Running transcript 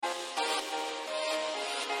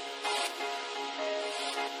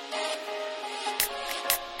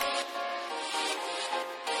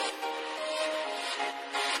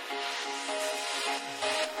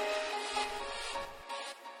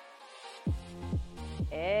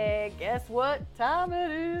Hey, guess what time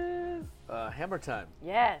it is? Hammer time.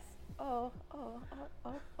 Yes. Oh.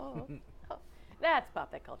 That's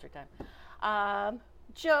Pop That Culture time.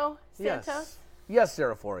 Joe Santos, Yes,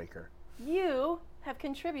 Sarah Foraker. you have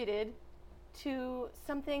contributed to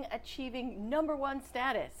something achieving #1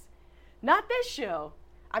 status. Not this show.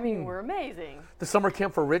 I mean, we're amazing. The summer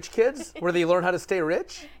camp for rich kids, where they learn how to stay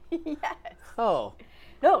rich? Yes. Oh.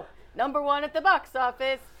 No, #1 at the box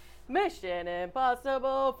office. Mission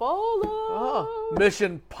Impossible Fallout. Oh.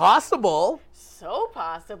 Mission Possible? So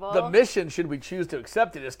possible. The mission, should we choose to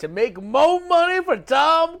accept it, is to make more money for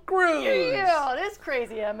Tom Cruise. Yeah, this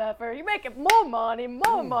crazy MFer. You're making more money,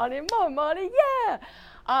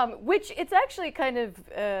 yeah. Which it's actually kind of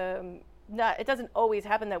not. It doesn't always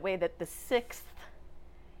happen that way. That the 6th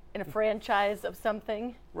in a franchise of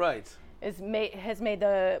something Right. has made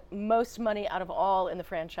the most money out of all in the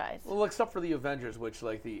franchise. Well, except for the Avengers, which,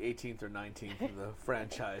 like, the 18th or 19th of the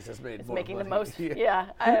franchise has made more Making money. the most.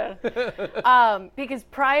 Yeah. I don't know. Because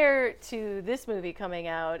prior to this movie coming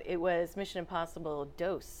out, it was Mission Impossible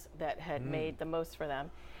Dose that had made the most for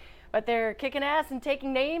them. But they're kicking ass and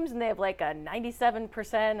taking names, and they have like a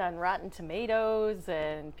 97% on Rotten Tomatoes,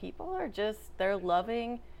 and people are they're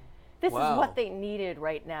loving. This is what they needed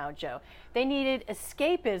right now, Joe. They needed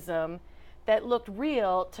escapism that looked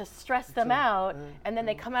real to stress them out, and then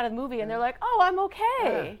they come out of the movie and they're like, oh, I'm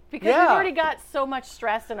okay. Because we've already got so much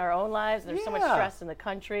stress in our own lives, and there's so much stress in the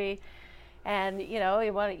country. And, you know,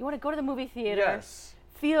 you want to go to the movie theater. Yes.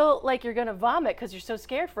 Feel like you're going to vomit because you're so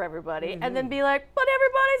scared for everybody, and then be like, but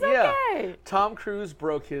everybody's okay. Tom Cruise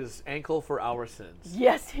broke his ankle for our sins.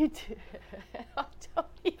 Yes, he did. Don't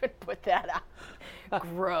even put that out.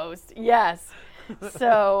 Gross. Yes.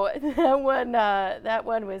 So that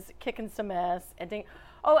one was kicking some ass. And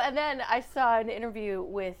then I saw an interview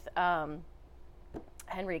with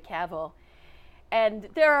Henry Cavill. And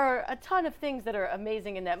there are a ton of things that are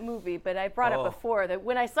amazing in that movie, but I brought up before that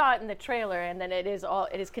when I saw it in the trailer, and then it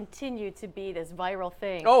has continued to be this viral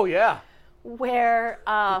thing. Oh, yeah. Where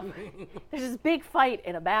there's this big fight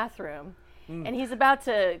in a bathroom, and he's about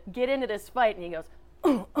to get into this fight, and he goes,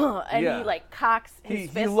 and he like cocks his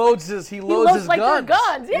fist. He loads his his guns. They're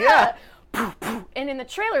guns, yeah. And in the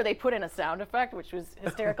trailer, they put in a sound effect, which was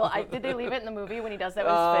hysterical. Did they leave it in the movie when he does that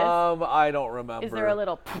with his fist? I don't remember. Is there a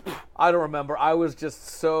little? I don't remember. I was just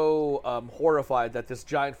so horrified that this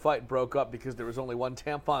giant fight broke up because there was only one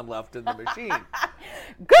tampon left in the machine.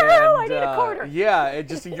 Girl, I need a quarter. Yeah,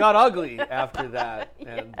 it got ugly after that,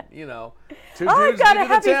 and you know, two I've dudes got a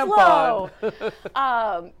needed heavy tampon.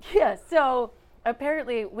 flow. Yeah. So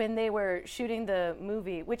apparently, when they were shooting the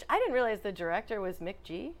movie, which I didn't realize the director was Mick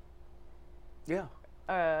G. Yeah.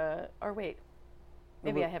 Or wait,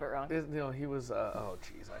 maybe I have it wrong. He was. Oh,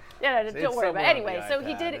 jeez. Don't worry about it. Anyway, so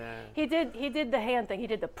iPad, he did the hand thing. He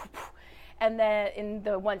did the, and then in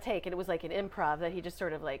the one take, and it was like an improv that he just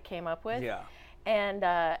sort of like came up with. Yeah. And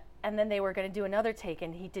then they were going to do another take,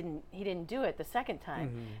 and he didn't do it the second time.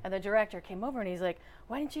 Mm-hmm. And the director came over and he's like,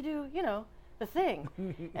 "Why didn't you do the thing?"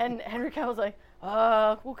 And Henry Cavill's like,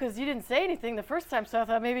 well, because you didn't say anything the first time, so I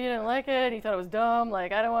thought maybe you didn't like it. And he thought it was dumb.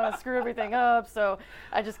 Like, I don't want to screw everything up, so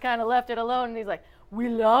I just kind of left it alone. And he's like, we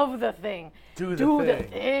love the thing. Do the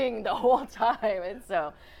thing the whole time. And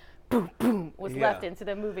so, boom, was left into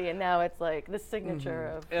the movie. And now it's like the signature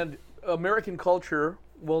of... And American culture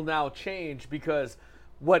will now change because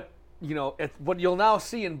what you'll now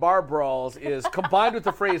see in bar brawls is combined with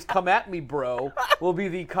the phrase "come at me, bro" will be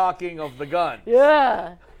the cocking of the gun.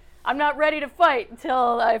 Yeah. I'm not ready to fight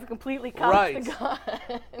until I've completely cocked the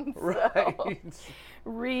gun. Right.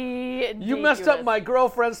 Ridiculous. You messed up my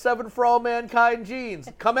girlfriend's 7 for All Mankind jeans.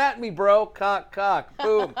 Come at me, bro. Cock.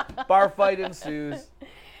 Boom. Bar fight ensues.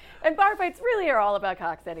 And bar fights really are all about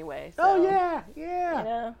cocks anyway. So, oh, yeah. You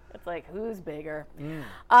know, it's like, who's bigger?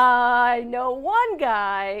 I know one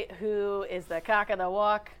guy who is the cock of the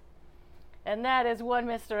walk, and that is one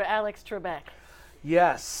Mr. Alex Trebek.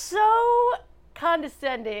 Yes. So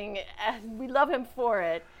condescending, and we love him for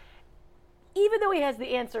it. Even though he has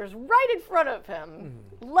the answers right in front of him,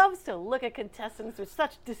 loves to look at contestants with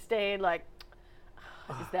such disdain, like,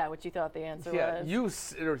 is that what you thought the answer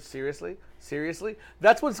was? Seriously?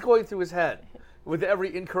 That's what's going through his head with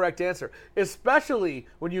every incorrect answer, especially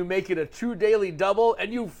when you make it a 2 daily double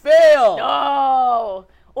and you fail. Oh!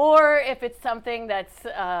 Or if it's something that's,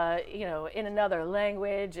 in another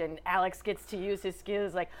language and Alex gets to use his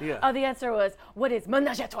skills, like, the answer was, what is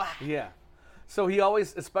ménage à trois? Yeah. So he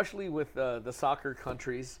always, especially with the soccer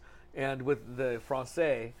countries and with the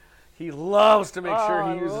Francais, he loves to make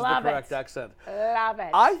sure he uses the correct accent. Love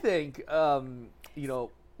it. I think,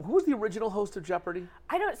 Who was the original host of Jeopardy?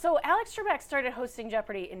 So Alex Trebek started hosting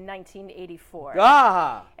Jeopardy in 1984.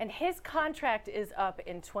 Ah! And his contract is up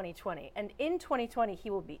in 2020. And in 2020, he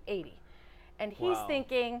will be 80. And he's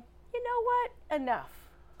thinking, you know what? Enough.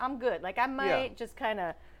 I'm good. Like, I might just kind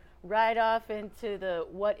of ride off into the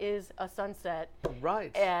what is a sunset.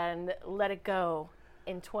 Right. And let it go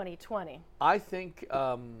in 2020. I think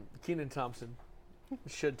Kenan Thompson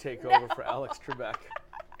should take over for Alex Trebek.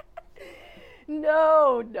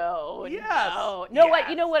 No. Yes. No. What?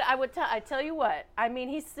 You know what? I tell you what. I mean,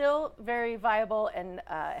 he's still very viable and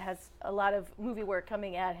has a lot of movie work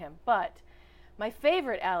coming at him. But my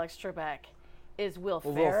favorite Alex Trebek is Will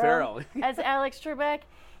Ferrell as Alex Trebek.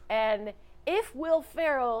 And if Will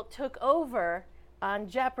Ferrell took over on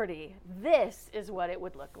Jeopardy, this is what it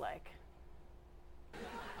would look like.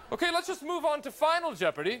 Okay, let's just move on to Final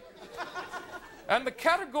Jeopardy. And the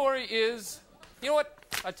category is, you know what?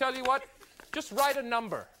 I tell you what. Just write a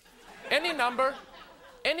number. Any number,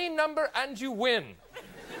 and you win.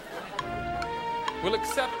 We'll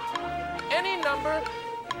accept any number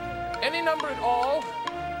at all,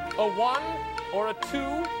 a 1 or a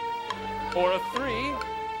 2 or a 3,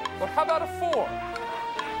 or how about a 4?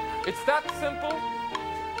 It's that simple.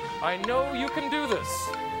 I know you can do this.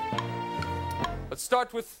 Let's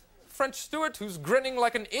start with French Stewart, who's grinning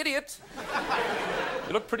like an idiot.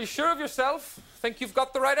 You look pretty sure of yourself. Think you've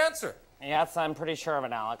got the right answer. Yes, I'm pretty sure of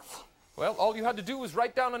it, Alex. Well, all you had to do was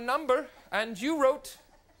write down a number, and you wrote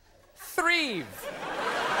Three.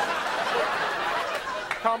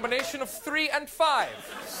 Combination of 3 and 5.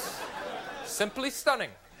 Simply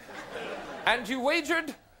stunning. And you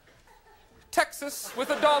wagered Texas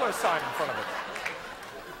with a dollar sign in front of it.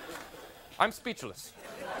 I'm speechless.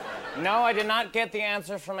 No, I did not get the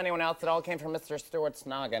answer from anyone else. It all came from Mr. Stewart's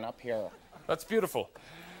noggin up here. That's beautiful.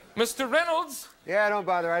 Mr. Reynolds. Yeah, don't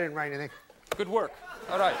bother. I didn't write anything. Good work.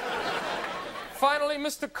 All right. Finally,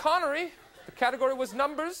 Mr. Connery. The category was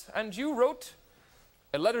numbers, and you wrote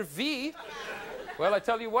a letter V. Well, I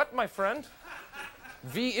tell you what, my friend.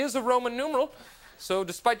 V is a Roman numeral, so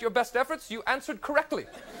despite your best efforts, you answered correctly.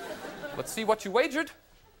 Let's see what you wagered.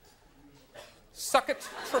 Suck it,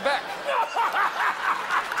 Trebek.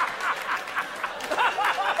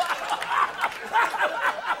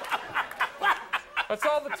 That's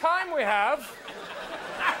all the time we have.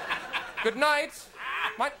 Good night.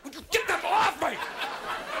 Mike, would you get them off me?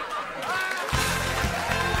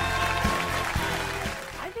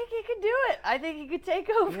 I think he could do it. I think he could take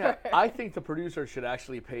over. Yeah, I think the producer should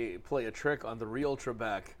actually play a trick on the real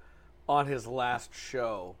Trebek on his last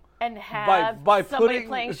show. And have by somebody putting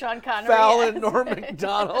playing Sean Connery. Fallon, as- Norm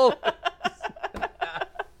Macdonald.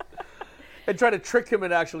 And try to trick him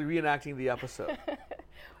into actually reenacting the episode.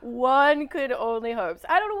 One could only hope.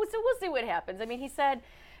 I don't know. So we'll see what happens. I mean, he said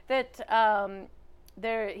that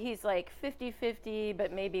he's like 50-50,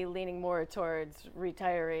 but maybe leaning more towards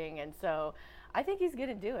retiring. And so I think he's going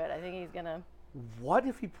to do it. I think he's going to. What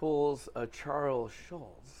if he pulls a Charles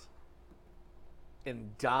Schulz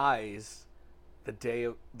and dies the day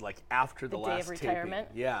of, like after the day last of retirement?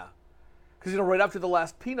 taping? Yeah. Because, right after the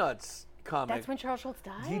last Peanuts comic. That's when Charles Schultz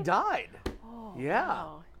died? He died. Oh, yeah.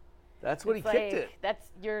 wow. That's when It's he kicked like, it. That's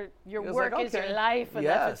your was work like, is your okay, life, and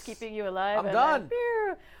that's what's yes. keeping you alive. I'm and done. then,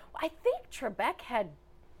 pew. I think Trebek had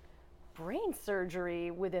brain surgery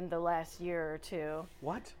within the last year or two.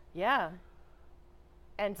 What? Yeah.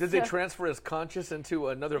 And Did they transfer his conscious into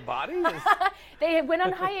another body? They went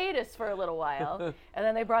on hiatus for a little while, and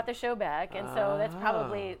then they brought the show back, and so that's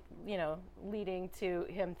probably, leading to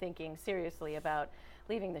him thinking seriously about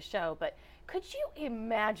leaving the show. But could you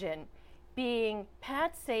imagine being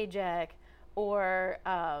Pat Sajak or,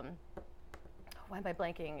 why am I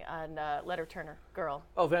blanking on Letter Turner girl?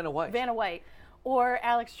 Oh, Vanna White. Vanna White, or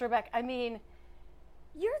Alex Trebek. I mean,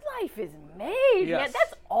 your life is made, Yes. man.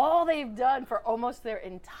 That's all they've done for almost their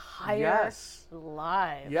entire Yes.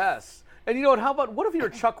 lives. Yes. And you know what? How about, what if you're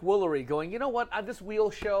Chuck Woolery going, you know what, on this Wheel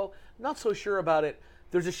show, not so sure about it.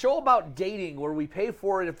 There's a show about dating where we pay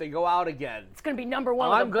for it if they go out again. It's going to be number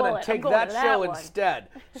one. I'm going to take that show instead.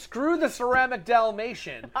 Screw the Ceramic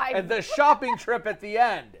Dalmatian and the shopping trip at the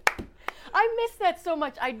end. I miss that so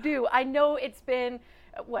much. I do. I know it's been,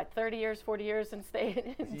 30 years, 40 years since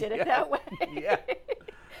they did it that way. Yeah.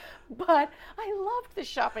 But I loved the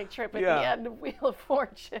shopping trip at the end of Wheel of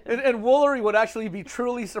Fortune. And Woolery would actually be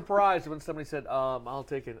truly surprised when somebody said, I'll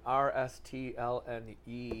take an RSTLNE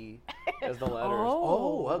as the letters.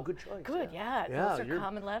 Oh. Well, good choice. Good, yeah. Those are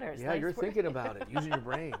common letters. Yeah, Nice you're work. thinking about it, using your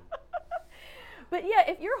brain. But yeah,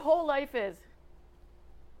 if your whole life is,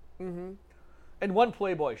 And one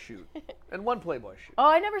Playboy shoot. oh,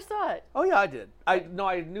 I never saw it. Oh, yeah, I did.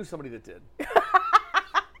 I knew somebody that did.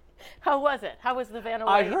 How was it? How was the Vanna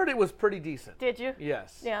I White? heard it was pretty decent. Did you?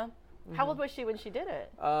 Yes. Yeah. How old was she when she did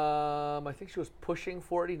it? I think she was pushing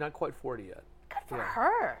 40, not quite 40 yet. Good for Yeah.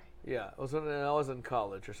 her. Yeah, I was in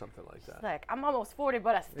college or something like that. Like, I'm almost 40,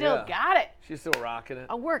 but I still Yeah. got it. She's still rocking it.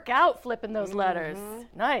 I work out flipping those letters.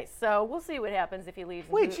 Nice. So we'll see what happens if he leaves.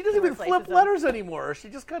 and Wait, who- she doesn't who even replaces flip him. letters anymore. She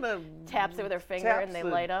just kind of Taps it with her finger and they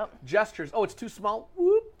light up. Gestures. Oh, it's too small.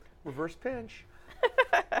 Whoop. Reverse pinch.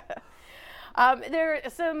 There are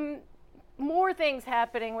some more things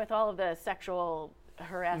happening with all of the sexual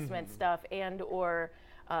harassment stuff and or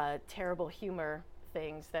terrible humor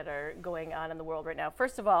things that are going on in the world right now.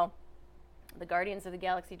 First of all, the Guardians of the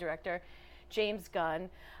Galaxy director, James Gunn.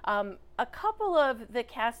 A couple of the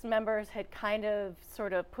cast members had kind of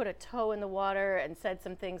sort of put a toe in the water and said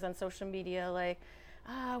some things on social media like,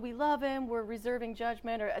 we love him, we're reserving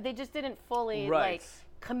judgment, or they just didn't fully Right. like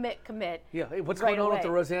commit. Yeah. Hey, what's right going on with away.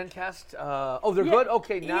 the Roseanne cast? Oh, they're Yeah, good?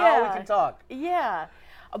 Okay, now we yeah. can talk. Yeah.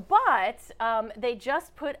 But they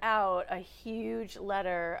just put out a huge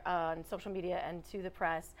letter on social media and to the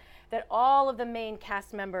press that all of the main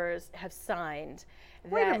cast members have signed.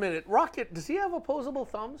 Wait a that- minute. Rocket, does he have opposable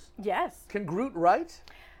thumbs? Yes, Can Groot write?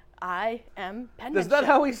 I am penmanship. Is that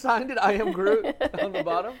how he signed it? I am Groot on the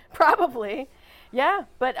bottom? Probably. Yeah,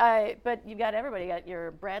 but you got everybody. You got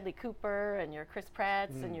your Bradley Cooper and your Chris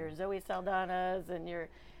Pratts and your Zoe Saldanas and your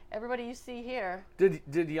everybody you see here. Did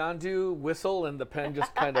Yondu whistle and the pen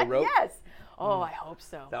just kind of wrote? Yes. Oh, I hope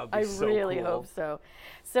so. That would be I so really cool. hope so.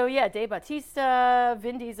 So yeah, Dave Bautista,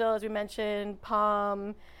 Vin Diesel, as we mentioned,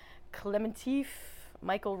 Palm, Clementif,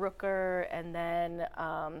 Michael Rooker, and then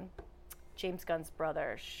James Gunn's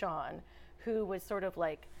brother, Sean, who was sort of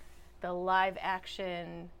like the live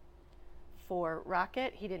action for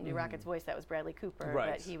Rocket. He didn't do Rocket's voice, that was Bradley Cooper,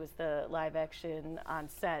 Right. but he was the live action on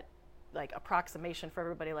set, like approximation for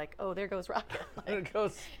everybody, like, oh, there goes Rocket. There it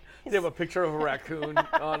goes. They have a picture of a raccoon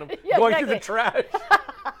on him Yeah, going through the exactly.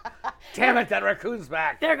 trash. Damn it, that raccoon's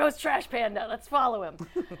back. There goes Trash Panda. Let's follow him.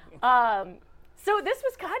 So this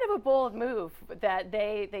was kind of a bold move that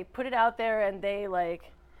they put it out there and they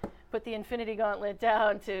like put the Infinity Gauntlet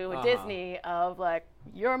down to Disney of like,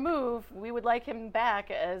 your move, we would like him back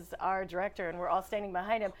as our director and we're all standing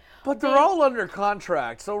behind him. But they're all under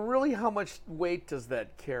contract, so really how much weight does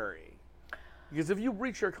that carry? Because if you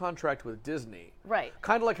breach your contract with Disney, Right.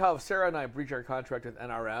 kind of like how if Sarah and I breach our contract with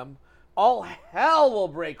NRM, all hell will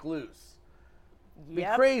break loose. Be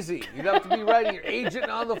Yep. crazy. You'd have to be writing your agent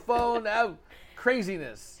on the phone.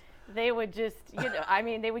 Craziness. They would just, I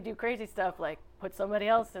mean, they would do crazy stuff like put somebody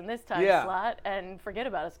else in this time Yeah. slot and forget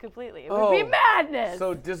about us completely. It would be Oh, madness.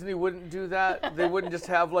 So Disney wouldn't do that? They wouldn't just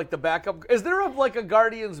have like the backup? Is there like a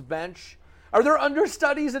Guardians bench? Are there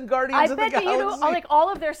understudies in Guardians I of the bet that, Galaxy? like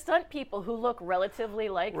all of their stunt people who look relatively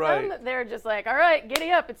like Right. them, they're just like, all right, giddy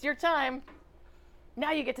up, it's your time.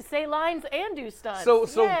 Now you get to say lines and do stunts. So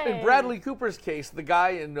Yay. in Bradley Cooper's case, the guy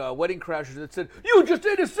in Wedding Crashers that said, "You just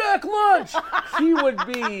ate a sack lunch," he would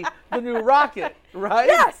be the new Rocket, right?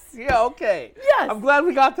 Yes. Yeah. Okay. Yes. I'm glad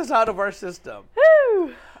we got this out of our system.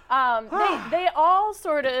 Whew. They all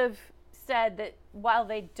sort of said that while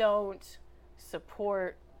they don't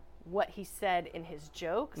support what he said in his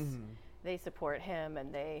jokes, they support him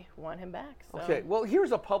and they want him back. So. Okay, well,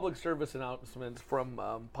 here's a public service announcement from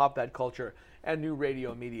Pop That Culture and New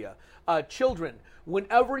Radio Media. Children,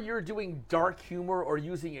 whenever you're doing dark humor or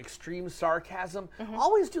using extreme sarcasm,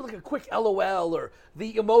 always do like a quick LOL or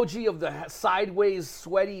the emoji of the sideways,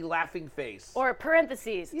 sweaty, laughing face. Or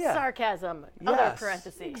parentheses, Yeah. sarcasm, other Yes,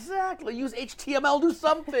 parentheses. Exactly. Use HTML, do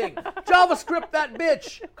something. JavaScript that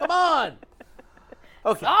bitch. Come on.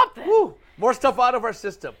 Okay. Something. Woo. More stuff out of our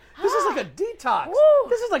system. This is like a detox. Woo.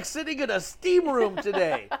 This is like sitting in a steam room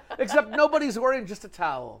today, except nobody's wearing just a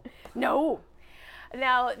towel. No.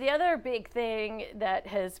 Now, the other big thing that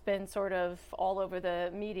has been sort of all over the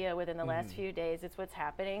media within the last few days is what's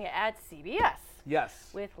happening at CBS Yes.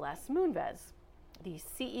 with Les Moonves, the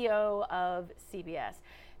CEO of CBS.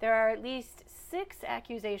 There are at least 6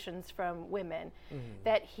 accusations from women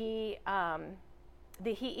that he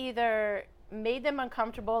either made them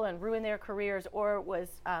uncomfortable and ruined their careers or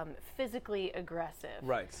was physically aggressive.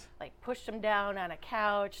 Right. Like pushed them down on a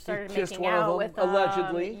couch, started kissed making one of out them, with them.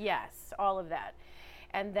 allegedly. Yes, all of that.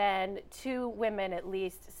 And then 2 women at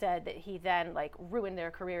least said that he then like ruined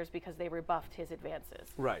their careers because they rebuffed his advances.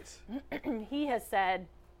 Right. He has said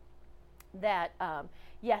that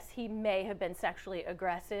yes, he may have been sexually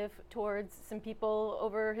aggressive towards some people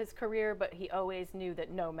over his career, but he always knew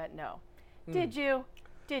that no meant no. Did you,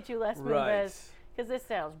 Les Hmm. Right. Moonves? Because this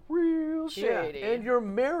sounds real shady. Yeah. And you're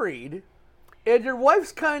married, and your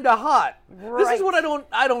wife's kind of hot. This is Right. what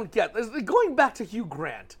I don't get. This is going back to Hugh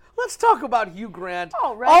Grant. Let's talk about Hugh Grant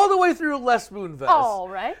All right. all the way through Les Moonves. All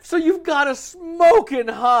right. So you've got a smoking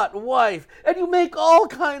hot wife, and you make all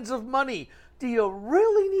kinds of money. Do you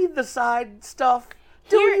really need the side stuff?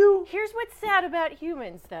 Do you? Here's what's sad about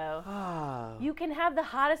humans, though. Ah. You can have the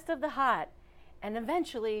hottest of the hot and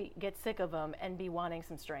eventually get sick of them and be wanting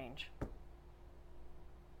some strange.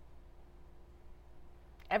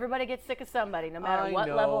 Everybody gets sick of somebody, no matter I what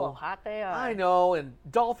know. level of hot they are. I know, and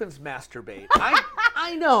dolphins masturbate.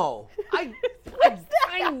 I know.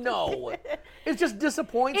 I know. It just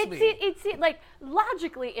disappoints me. It's like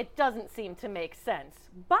logically, it doesn't seem to make sense.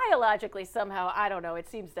 Biologically, somehow, I don't know. It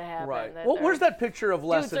seems to happen. Right. That Well, where's that picture of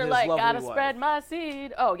Les dudes and are his like, lovely gotta wife? spread my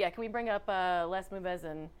seed. Oh yeah, can we bring up Les Moonves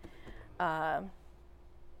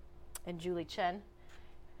and Julie Chen?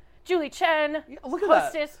 Julie Chen, look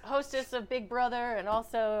at that. hostess of Big Brother, and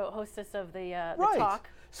also hostess of the Right. Talk.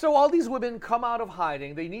 So all these women come out of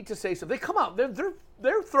hiding. They need to say something. They come out.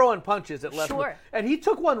 They're throwing punches at Les. Sure. And he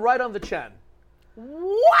took one right on the chin.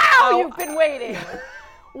 Wow, you've been waiting.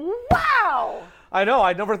 Wow. I know.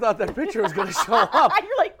 I never thought that picture was going to show up.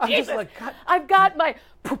 You're like, I'm Jesus, just like, God, I've got my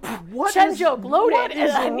what Chen is- joke loaded. What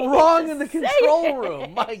is and I need wrong to in the say control it.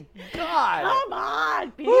 room? My God. Come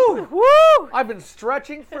on, people. Woo. Woo. I've been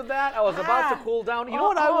stretching for that. I was about to cool down. You know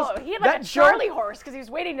what I was? He had like that a joke- Charlie horse because he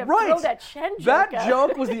was waiting to Right. throw that Chen joke That out.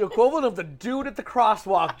 joke was the equivalent of the dude at the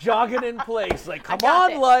crosswalk jogging in place. Like, come got on,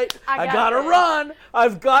 this. light. I got gotta this." run.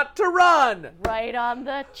 I've got to run. Right on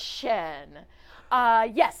the chin.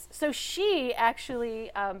 Yes, so she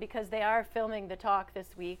actually, because they are filming The Talk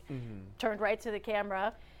this week, turned right to the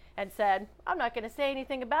camera and said, I'm not going to say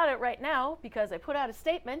anything about it right now because I put out a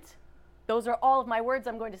statement. Those are all of my words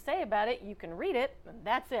I'm going to say about it. You can read it, and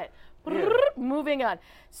that's it. Yeah. Moving on.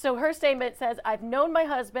 So her statement says, I've known my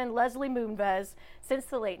husband, Leslie Moonves, since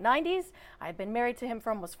the late 90s. I've been married to him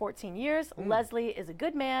for almost 14 years. Leslie is a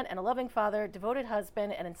good man and a loving father, devoted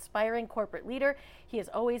husband, and inspiring corporate leader. He has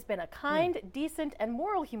always been a kind, decent, and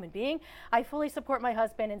moral human being. I fully support my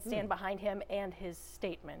husband and stand behind him and his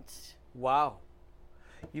statement. Wow.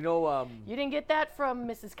 You know, You didn't get that from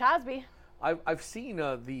Mrs. Cosby. I've seen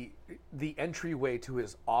the entryway to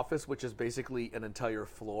his office, which is basically an entire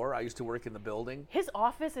floor. I used to work in the building. His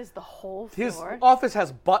office is the whole His floor. office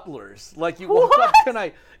has butlers. Like you walk up,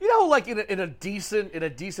 What? you know, like in a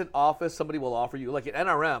decent office, somebody will offer you, like at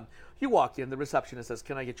NRM, you walk in, the receptionist says,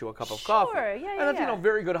 "Can I get you a cup of coffee?" Yeah, and yeah, that's yeah.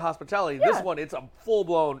 very good hospitality. Yeah. This one, it's a full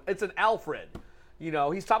blown, it's an Alfred. You know,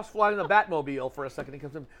 he stops flying the Batmobile for a second. He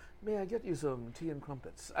comes in. May I get you some tea and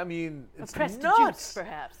crumpets? I mean, it's Pressed nuts. juice,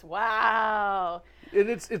 perhaps. Wow. And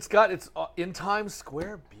it's in Times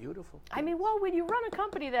Square, beautiful. I mean, well, when you run a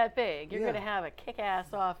company that big, you're Yeah. going to have a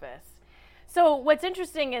kick-ass office. So what's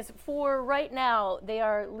interesting is for right now, they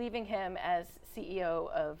are leaving him as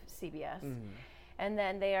CEO of CBS. And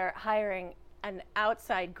then they are hiring an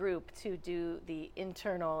outside group to do the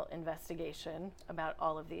internal investigation about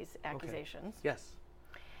all of these accusations. Yes.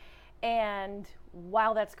 And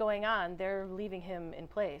while that's going on, they're leaving him in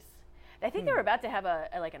place. I think they were about to have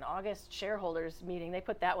an August shareholders meeting. They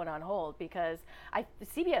put that one on hold because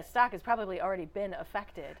CBS stock has probably already been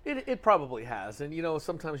affected. It probably has. And, you know,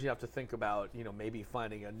 sometimes you have to think about, you know, maybe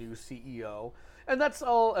finding a new CEO. And that's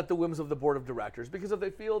all at the whims of the board of directors, because if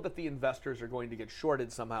they feel that the investors are going to get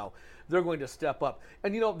shorted somehow, they're going to step up.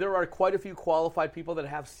 And, you know, there are quite a few qualified people that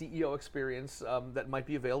have CEO experience that might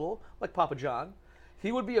be available, like Papa John.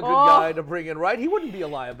 He would be a good guy to bring in, right? He wouldn't be a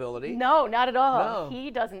liability. No, not at all. No. He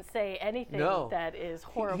doesn't say anything that is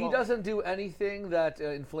horrible. He doesn't do anything that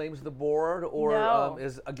inflames the board or No.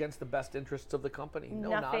 is against the best interests of the company. No,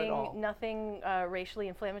 not at nothing, all. nothing racially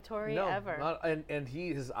inflammatory No, ever. and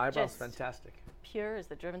his eyebrows Just fantastic. Pure as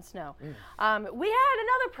the driven snow. We had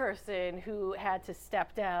another person who had to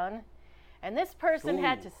step down, and this person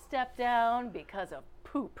had to step down because of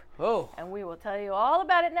poop. Oh. And we will tell you all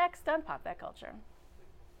about it next on Pop That Culture.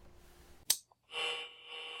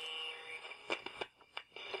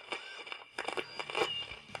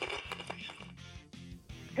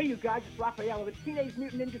 Hey, you guys, it's Raphael of the Teenage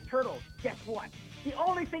Mutant Ninja Turtles. Guess what? The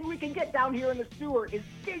only thing we can get down here in the sewer is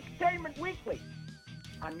Geektainment Weekly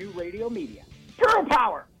on New Radio Media. Turtle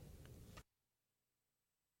Power!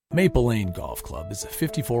 Maple Lane Golf Club is a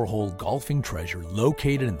 54-hole golfing treasure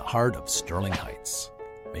located in the heart of Sterling Heights.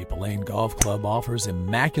 Maple Lane Golf Club offers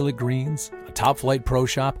immaculate greens, a top-flight pro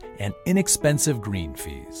shop, and inexpensive green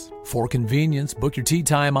fees. For convenience, book your tee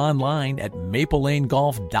time online at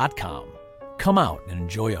maplelanegolf.com. Come out and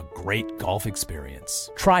enjoy a great golf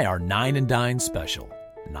experience. Try our 9 and Dine special,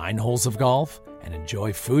 9 holes of golf, and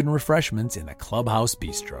enjoy food and refreshments in the Clubhouse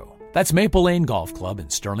Bistro. That's Maple Lane Golf Club in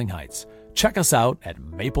Sterling Heights. Check us out at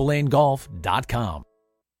maplelanegolf.com.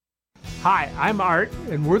 Hi, I'm Art,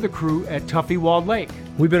 and we're the crew at Tuffy Walled Lake.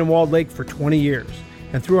 We've been in Walled Lake for 20 years,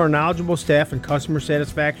 and through our knowledgeable staff and customer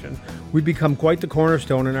satisfaction, we've become quite the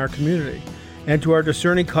cornerstone in our community and to our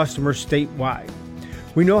discerning customers statewide.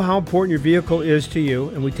 We know how important your vehicle is to you,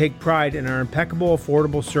 and we take pride in our impeccable,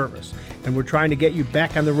 affordable service, and we're trying to get you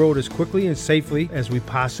back on the road as quickly and safely as we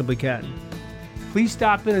possibly can. Please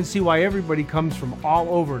stop in and see why everybody comes from all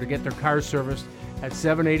over to get their cars serviced at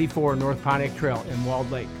 784 North Pontiac Trail in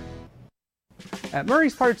Walled Lake. At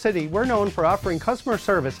Murray's Parts City, we're known for offering customer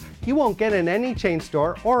service you won't get in any chain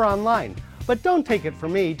store or online. But don't take it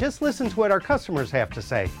from me, just listen to what our customers have to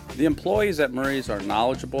say. The employees at Murray's are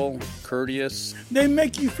knowledgeable, courteous. They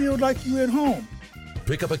make you feel like you're at home.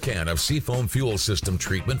 Pick up a can of Seafoam Fuel System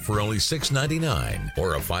treatment for only $6.99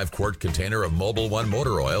 or a 5-quart container of Mobil 1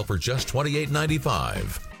 motor oil for just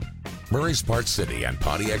 $28.95. Murray's Parts City and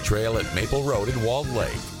Pontiac Trail at Maple Road in Walled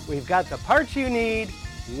Lake. We've got the parts you need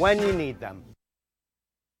when you need them.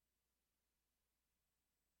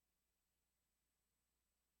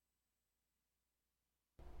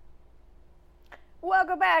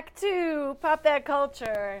 Welcome back to Pop That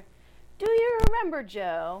Culture. Do you remember,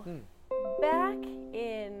 Joe, back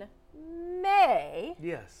in May,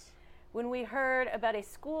 Yes. when we heard about a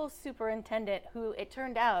school superintendent who it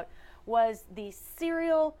turned out was the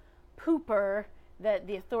serial pooper that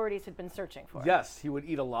the authorities had been searching for? Yes, he would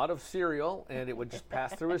eat a lot of cereal, and it would just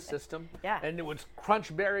pass through his system. Yeah. And it would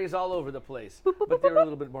crunch berries all over the place, but they were a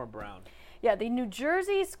little bit more brown. Yeah, the New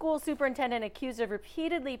Jersey school superintendent accused of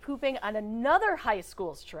repeatedly pooping on another high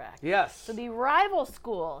school's track. Yes. So the rival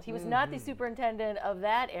school, he was not the superintendent of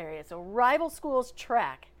that area, so rival school's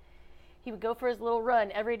track. He would go for his little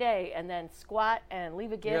run every day and then squat and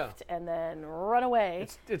leave a gift and then run away.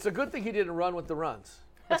 It's a good thing he didn't run with the runs.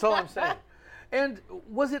 That's all I'm saying. And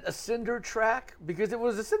was it a cinder track? Because if it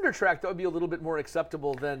was a cinder track, that would be a little bit more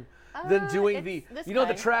acceptable than doing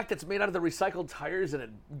the track that's made out of the recycled tires and it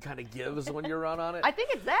kind of gives when you run on it. I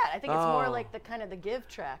think it's that. I think it's more like the kind of the give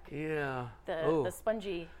track. Yeah. The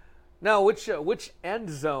spongy. Now, which end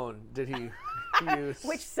zone did he use?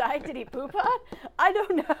 Which side did he poop on? I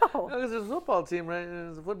don't know. No, there's a football team, right?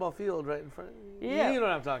 There's a football field right in front. Yeah. You know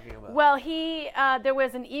what I'm talking about. Well, there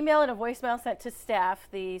was an email and a voicemail sent to staff.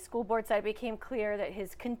 The school board side became clear that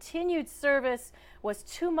his continued service was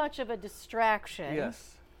too much of a distraction.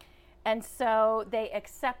 Yes. And so they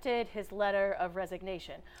accepted his letter of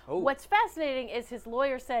resignation. Oh. What's fascinating is his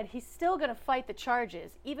lawyer said he's still going to fight the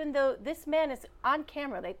charges, even though this man is on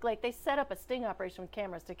camera. They set up a sting operation with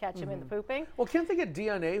cameras to catch him in the pooping. Well, can't they get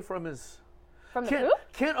DNA from his... From the poop?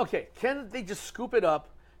 Can they just scoop it up,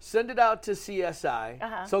 send it out to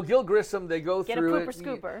CSI? So Gil Grissom, they go Get through a it. pooper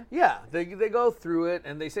scooper. Yeah, they go through it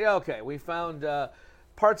and they say, okay, we found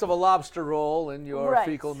parts of a lobster roll in your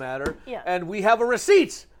fecal matter, and we have a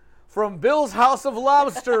receipt from Bill's House of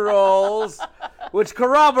Lobster Rolls, which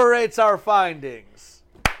corroborates our findings.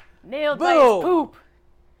 Nailed by his poop.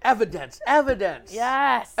 Evidence.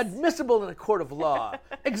 Yes. Admissible in a court of law.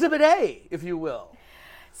 Exhibit A, if you will.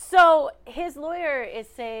 So his lawyer is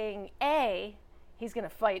saying, A, he's going to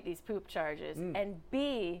fight these poop charges, and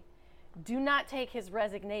B, do not take his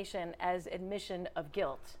resignation as admission of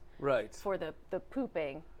guilt. Right. For the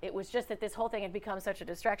pooping. It was just that this whole thing had become such a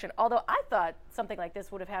distraction. Although I thought something like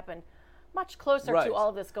this would have happened much closer to all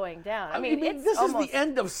of this going down. I mean this is the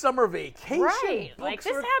end of summer vacation. Right. Like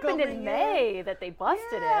this happened in May that they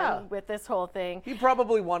busted him with this whole thing. He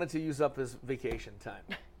probably wanted to use up his vacation time.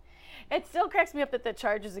 It still cracks me up that the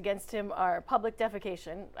charges against him are public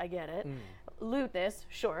defecation. I get it. Lewdness,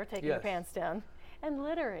 sure, taking your pants down. And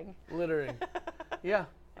littering. Yeah,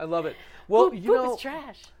 I love it. Well, poop is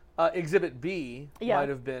trash. Exhibit B might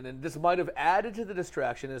have been, and this might have added to the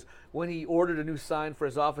distraction, is when he ordered a new sign for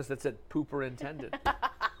his office that said "Pooper Intended."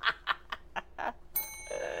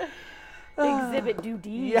 Exhibit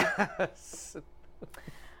Duty. Yes.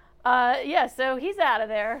 So he's out of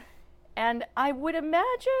there. And I would imagine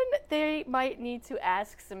they might need to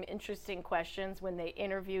ask some interesting questions when they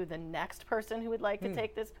interview the next person who would like to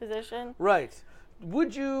take this position. Right.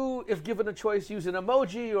 Would you, if given a choice, use an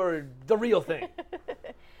emoji or the real thing?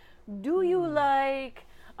 Do you like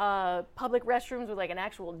public restrooms with like an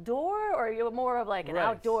actual door, or are you more of like an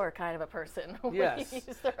outdoor kind of a person? Yes.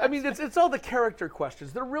 I mean, it's all the character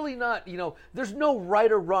questions. They're really not, there's no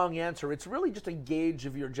right or wrong answer. It's really just a gauge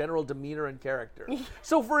of your general demeanor and character.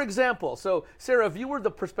 So, for example, Sarah, if you were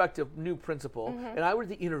the prospective new principal and I were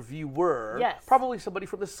the interviewer, probably somebody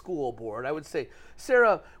from the school board, I would say,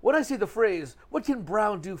 Sarah, when I say the phrase, "What can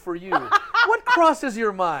Brown do for you?" what crosses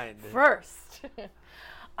your mind? First.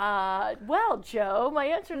 Well, Joe, my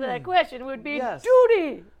answer to that question would be Yes.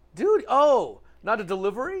 duty. Duty. Oh, Not a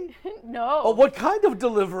delivery? No. Oh, what kind of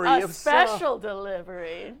delivery? A special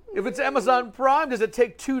delivery. If it's Amazon Prime, does it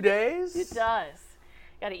take 2 days? It does.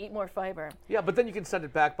 Got to eat more fiber. Yeah, but then you can send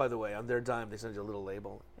it back, by the way. On their dime, they send you a little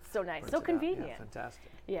label. It's so nice. So convenient. Yeah,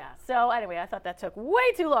 fantastic. Yeah. So anyway, I thought that took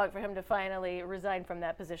way too long for him to finally resign from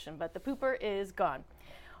that position, but the pooper is gone.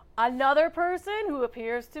 Another person who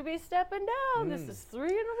appears to be stepping down. This is 3 in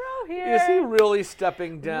a row here. Is he really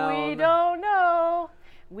stepping down? We don't know.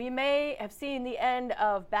 We may have seen the end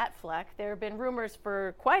of Batfleck. There have been rumors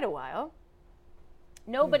for quite a while.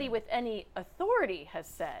 Nobody with any authority has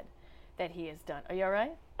said that he is done. Are you all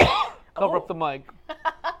right? Cover up the mic.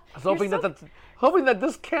 I was hoping that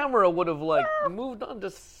this camera would have moved on to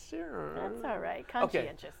Sarah. That's all right.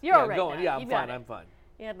 Conscientious. Okay. You're all right going. now. Yeah, You I'm got fine. it. I'm fine.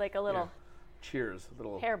 You had like a little Cheers. A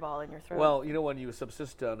little hairball in your throat. Well, you know when you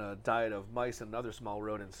subsist on a diet of mice and other small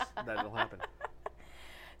rodents, that'll happen.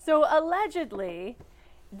 So allegedly,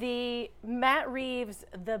 the Matt Reeves'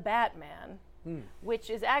 The Batman,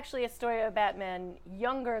 which is actually a story of Batman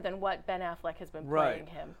younger than what Ben Affleck has been playing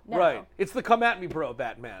him. Now. Right. It's the Come At Me Bro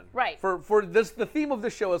Batman. Right. For this, the theme of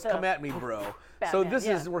the show is Come At Me Bro. Batman, so this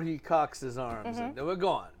is where he cocks his arms. And we're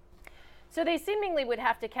going. So they seemingly would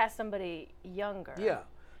have to cast somebody younger. Yeah.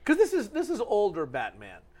 Because this is older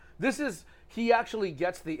Batman. He actually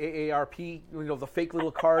gets the AARP, the fake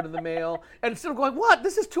little card in the mail, and instead of going, what?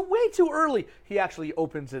 This is way too early, he actually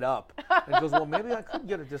opens it up and goes, well, maybe I could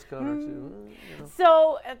get a discount or two.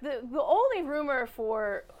 So the only rumor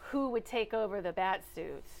for who would take over the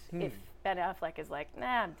Batsuit if Ben Affleck is like,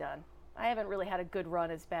 nah, I'm done. I haven't really had a good run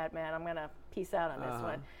as Batman. I'm going to peace out on this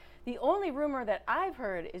one. The only rumor that I've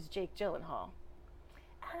heard is Jake Gyllenhaal.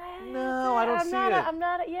 No, I don't see it.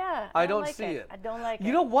 I don't see it. I don't like it.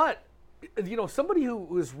 You know what? Somebody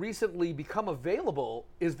who has recently become available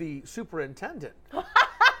is the superintendent.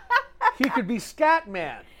 He could be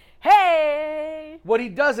Scatman. Hey! What he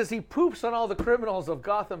does is he poops on all the criminals of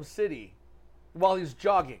Gotham City while he's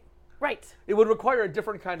jogging. Right. It would require a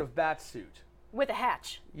different kind of bat suit. With a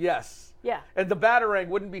hatch. Yes. Yeah. And the Batarang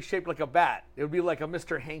wouldn't be shaped like a bat. It would be like a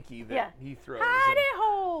Mr. Hanky that he throws.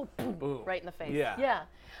 Hidey-ho! Boom. Right in the face. Yeah. Yeah.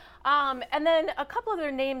 And then a couple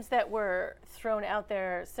other names that were thrown out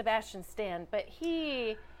there. Sebastian Stan, but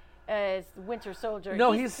he is Winter Soldier.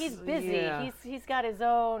 No, he's busy. Yeah. He's got his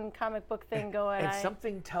own comic book thing going. And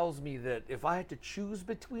something tells me that if I had to choose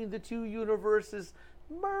between the two universes,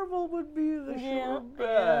 Marvel would be the sure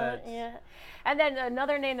bet. Yeah. And then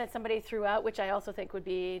another name that somebody threw out, which I also think would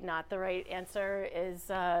be not the right answer, is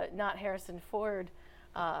not Harrison Ford,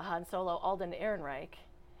 Han Solo, Alden Ehrenreich.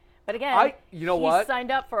 But again, he's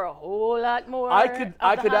signed up for a whole lot more. I could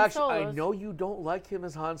actually. Solos. I know you don't like him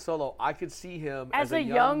as Han Solo. I could see him as a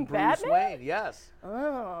young Bruce Batman? Wayne. Yes.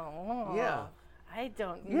 Oh. Yeah. I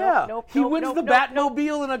don't. Yeah. He wins the Batmobile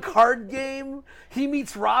Nope. in a card game. He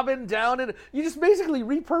meets Robin down, and you just basically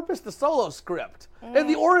repurpose the Solo script, and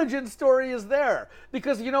the origin story is there.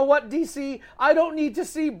 Because you know what, DC, I don't need to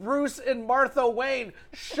see Bruce and Martha Wayne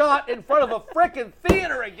shot in front of a frickin'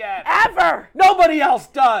 theater again. Ever. Nobody else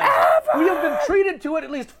does. Ever. We have been treated to it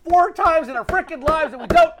at least 4 times in our frickin' lives, and we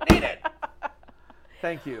don't need it.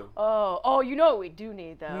 Thank you. Oh, you know what we do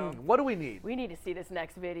need though? What do we need? We need to see this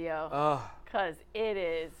next video. Because it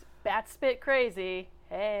is bat spit crazy.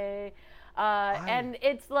 Hey. And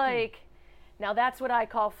it's like, now that's what I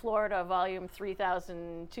call Florida volume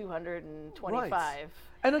 3225. Right.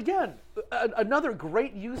 And again, another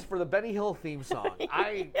great use for the Benny Hill theme song.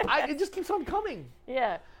 It just keeps on coming.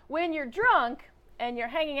 Yeah. When you're drunk and you're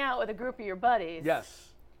hanging out with a group of your buddies. Yes.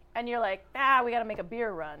 And you're like, we got to make a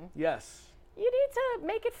beer run. Yes. You need to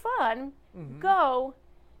make it fun. Go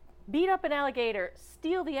beat up an alligator,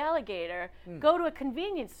 steal the alligator, go to a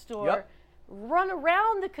convenience store, run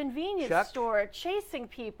around the convenience store chasing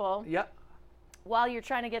people while you're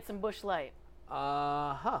trying to get some Busch Light.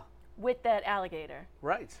 With that alligator.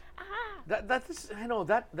 Right.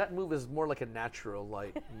 That move is more like a natural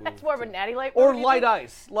light move. That's more of a natty light or move, light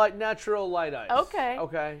ice, natural light ice.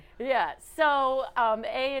 Okay. Yeah. So,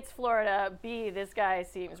 A, it's Florida. B, this guy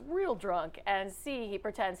seems real drunk. And C, he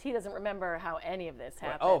pretends he doesn't remember how any of this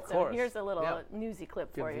happened. Oh, of course. So here's a little newsy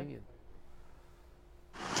clip for you.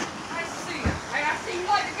 I see you. Hey, I see you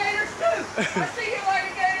like the gators too. I see you like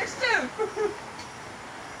the gators too.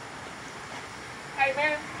 Hey,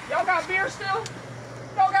 man, y'all got beer still?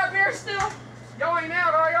 Y'all got beer still? Y'all ain't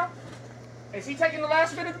out, are y'all? Is he taking the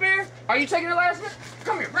last bit of the beer? Are you taking the last bit?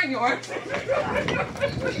 Come here, bring yours. We gotta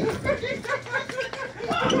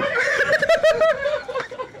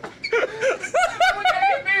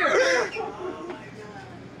get beer.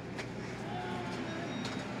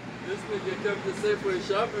 This nigga kept the Safeway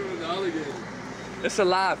shopping with the alligator. It's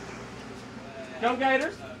alive. Go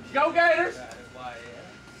Gators! Go Gators!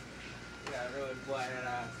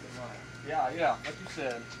 Yeah, like you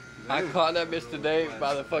said. I caught that bitch today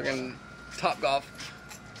by the fucking Top Golf.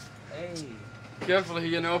 Hey. Careful, he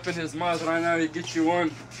gonna open his mouth right now. He get you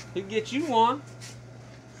one. He get you one.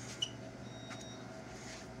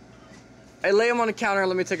 Hey, lay him on the counter and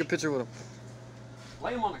let me take a picture with him.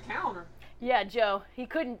 Lay him on the counter. Yeah, Joe, he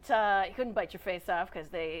couldn't bite your face off because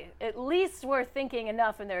they at least were thinking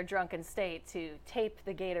enough in their drunken state to tape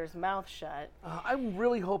the gator's mouth shut. I'm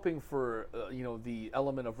really hoping for the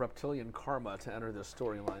element of reptilian karma to enter this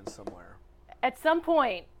storyline somewhere. At some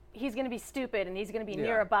point, he's going to be stupid and he's going to be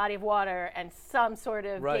near a body of water and some sort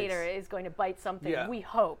of gator is going to bite something. Yeah. We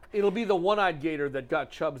hope. It'll be the one-eyed gator that got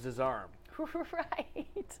Chubbs' arm.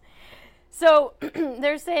 Right. So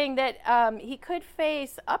they're saying that he could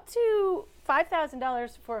face up to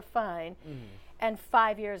 $5,000 for a fine and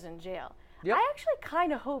 5 years in jail. Yep. I actually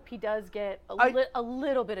kind of hope he does get a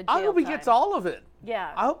little bit of jail I hope he time. gets all of it.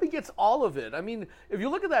 Yeah. I hope he gets all of it. I mean, if you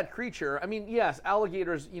look at that creature, I mean, yes,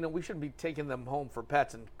 alligators, we shouldn't be taking them home for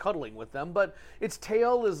pets and cuddling with them, but its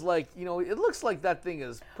tail is like, it looks like that thing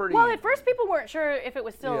is pretty... Well, at first people weren't sure if it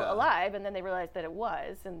was still alive, and then they realized that it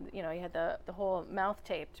was, and, he had the whole mouth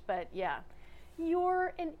taped, but yeah.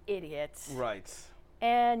 You're an idiot. Right.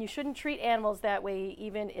 And you shouldn't treat animals that way,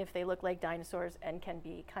 even if they look like dinosaurs and can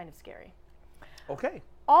be kind of scary. Okay.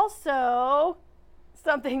 Also,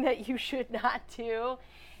 something that you should not do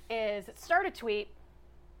is start a tweet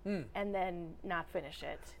and then not finish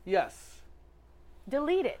it. Yes.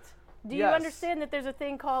 Delete it. Do you understand that there's a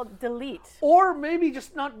thing called delete? Or maybe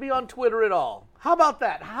just not be on Twitter at all. How about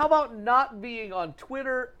that? How about not being on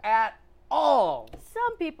Twitter at all?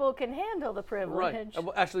 Some people can handle the privilege. Right.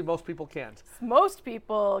 Actually, most people can't. Most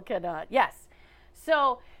people cannot. Yes.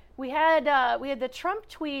 So we had the Trump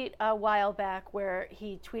tweet a while back where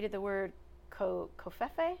he tweeted the word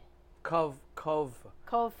covfefe. Covfefe.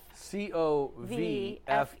 Covfefe.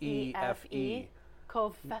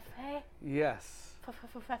 Yes.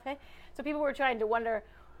 So people were trying to wonder,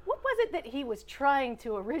 what was it that he was trying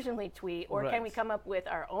to originally tweet, or can we come up with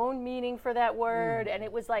our own meaning for that word? And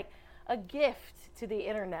it was like a gift to the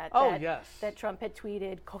internet that Trump had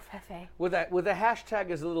tweeted covfefe. With a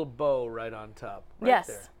hashtag as a little bow right on top. Right yes.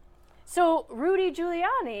 There. So Rudy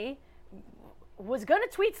Giuliani was going to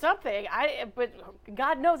tweet something, but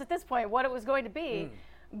God knows at this point what it was going to be.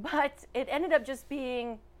 But it ended up just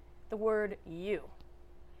being the word you.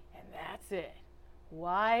 And that's it.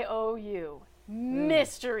 Y-O-U.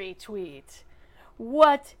 Mystery tweet.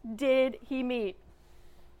 What did he mean?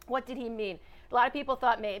 What did he mean? A lot of people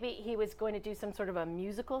thought maybe he was going to do some sort of a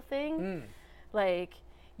musical thing, like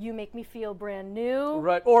 "You Make Me Feel Brand New."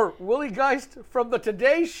 Right. Or Willie Geist from the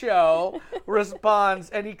Today Show responds,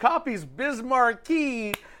 and he copies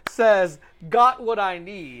Bismarcky, says, "Got what I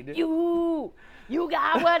need." You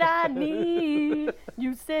got what I need.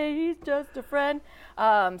 You say he's just a friend.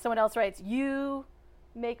 Someone else writes, "You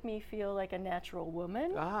make me feel like a natural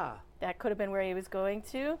woman." That could have been where he was going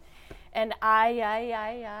to. And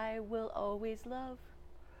I will always love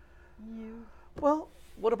you. Well,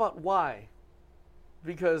 what about why?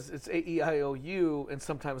 Because it's A-E-I-O-U and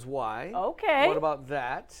sometimes Y. Okay. What about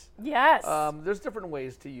that? Yes. There's different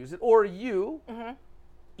ways to use it. Or you,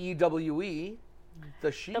 E-W-E,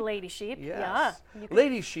 the sheep. The lady sheep. Yes. Yeah.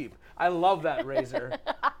 Lady sheep. I love that razor.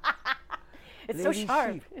 It's lady so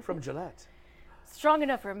sharp. Sheep from Gillette. Strong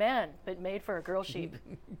enough for a man, but made for a girl sheep.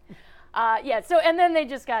 So, and then they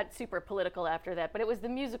just got super political after that, but it was the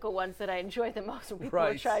musical ones that I enjoyed the most when people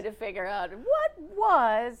were trying to figure out what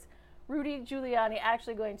was Rudy Giuliani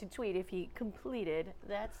actually going to tweet if he completed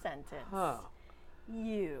that sentence.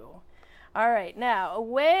 You. All right, now,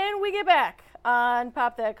 when we get back on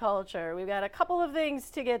Pop That Culture, we've got a couple of things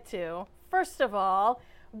to get to. First of all,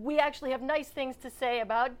 we actually have nice things to say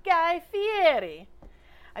about Guy Fieri.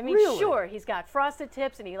 I mean, sure, he's got frosted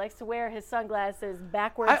tips and he likes to wear his sunglasses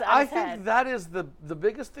backwards on his I head. think that is the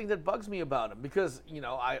biggest thing that bugs me about him because,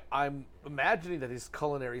 I'm imagining that his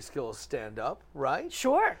culinary skills stand up, right?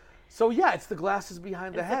 Sure. So, yeah, it's the glasses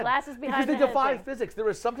behind the head. The glasses behind because the they defy head. physics. There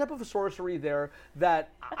is some type of sorcery there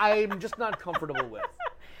that I'm just not comfortable with.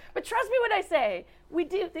 But trust me when I say, we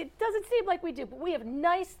do. It doesn't seem like we do, but we have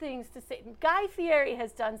nice things to say. Guy Fieri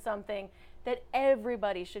has done something that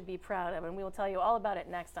everybody should be proud of, and we will tell you all about it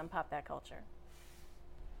next on Pop That Culture.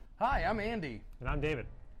 Hi, I'm Andy. And I'm David.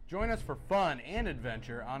 Join us for fun and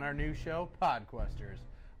adventure on our new show, Podquesters,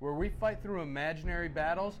 where we fight through imaginary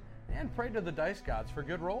battles and pray to the dice gods for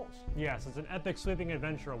good rolls. Yes, it's an epic sweeping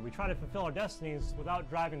adventure. We try to fulfill our destinies without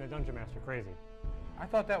driving the Dungeon Master crazy. I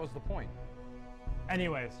thought that was the point.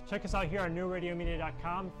 Anyways, check us out here on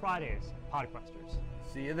newradiomedia.com Fridays, Podquesters.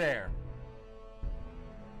 See you there.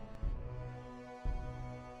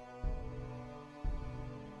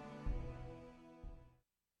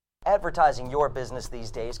 Advertising your business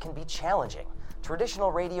these days can be challenging. Traditional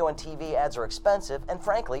radio and TV ads are expensive and,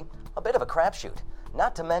 frankly, a bit of a crapshoot.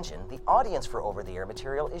 Not to mention, the audience for over-the-air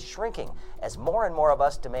material is shrinking as more and more of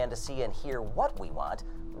us demand to see and hear what we want,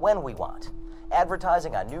 when we want.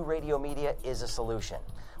 Advertising on New Radio Media is a solution.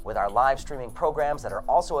 With our live streaming programs that are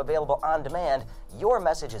also available on demand, your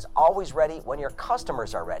message is always ready when your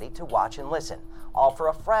customers are ready to watch and listen, all for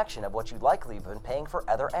a fraction of what you'd likely have been paying for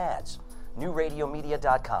other ads.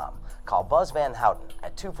 NewRadioMedia.com. Call Buzz Van Houten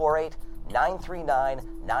at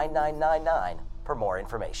 248-939-9999 for more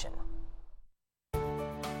information.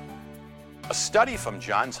 A study from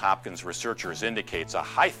Johns Hopkins researchers indicates a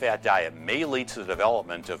high-fat diet may lead to the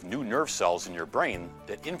development of new nerve cells in your brain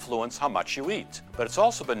that influence how much you eat. But it's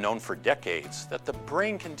also been known for decades that the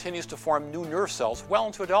brain continues to form new nerve cells well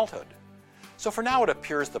into adulthood. So for now, it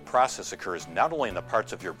appears the process occurs not only in the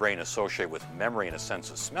parts of your brain associated with memory and a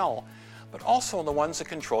sense of smell, but also in the ones that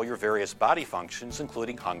control your various body functions,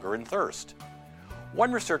 including hunger and thirst.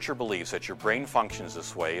 One researcher believes that your brain functions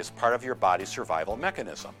this way as part of your body's survival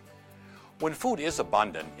mechanism. When food is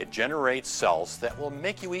abundant, it generates cells that will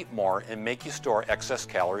make you eat more and make you store excess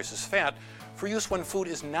calories as fat for use when food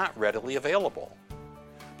is not readily available.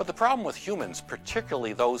 But the problem with humans,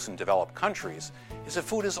 particularly those in developed countries, is that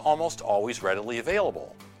food is almost always readily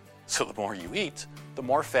available. So the more you eat, the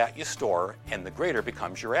more fat you store, and the greater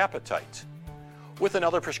becomes your appetite. With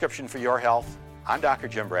another prescription for your health, I'm Dr.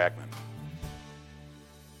 Jim Bragman.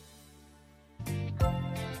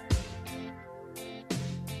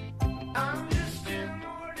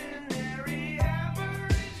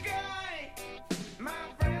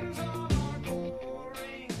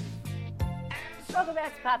 Welcome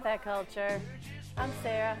back to Pop That Culture. I'm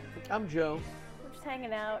Sarah. I'm Joe. We're just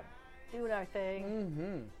hanging out, doing our thing.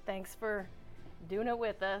 Mm-hmm. Thanks for doing it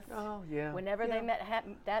with us. Oh, yeah. Whenever yeah.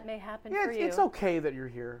 that may happen yeah, for you. It's okay that you're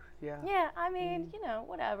here. Yeah. Yeah, I mean, you know,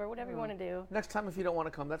 whatever you want to do. Next time, if you don't want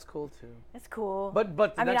to come, that's cool too. It's cool. But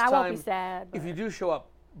the I mean, next I time, won't be sad. If you do show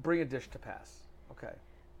up, bring a dish to pass. Okay.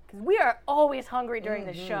 Because we are always hungry during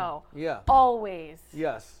the show. Yeah. Always.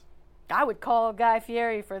 Yes. I would call Guy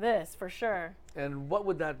Fieri for this, for sure. And what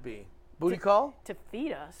would that be? Booty call? To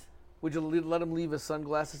feed us. Would you let him leave his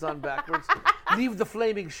sunglasses on backwards? Leave the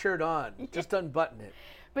flaming shirt on. Yeah. Just unbutton it.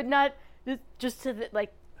 But not just to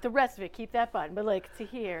the rest of it. Keep that button. But to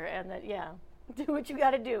here and that, yeah. Do what you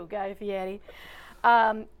got to do, Guy Fieri.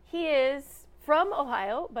 He is from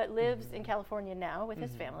Ohio, but lives in California now with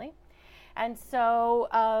his family. And so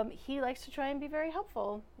he likes to try and be very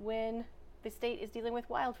helpful when the state is dealing with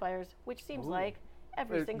wildfires, which seems like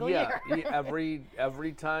every single year.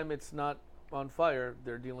 every time it's not on fire,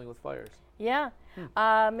 they're dealing with fires. Yeah.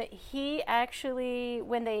 He actually,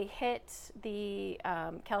 when they hit the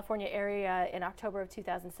California area in October of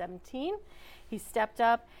 2017, he stepped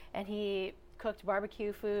up and he cooked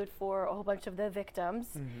barbecue food for a whole bunch of the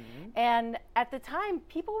victims. And at the time,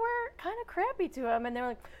 people were kind of crappy to him, and they were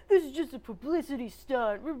like, this is just a publicity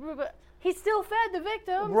stunt. He still fed the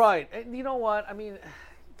victims. Right. And you know what? I mean,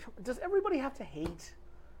 does everybody have to hate?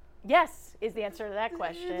 Yes, is the answer to that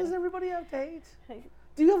question. Does everybody have to hate?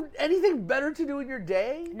 Do you have anything better to do in your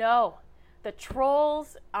day? No. The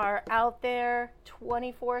trolls are out there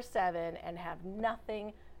 24/7 and have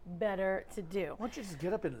nothing better to do. Why don't you just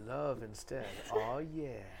get up and love instead? Oh,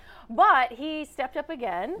 yeah. But he stepped up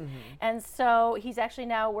again, and so he's actually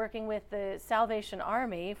now working with the Salvation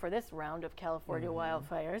Army for this round of California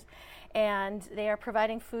wildfires, and they are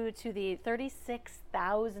providing food to the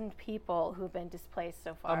 36,000 people who've been displaced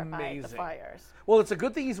so far by the fires. Well, it's a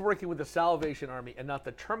good thing he's working with the Salvation Army and not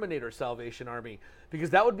the Terminator Salvation Army, because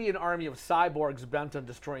that would be an army of cyborgs bent on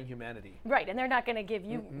destroying humanity. Right, and they're not going to give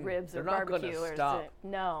you ribs or barbecue. They're not going to stop.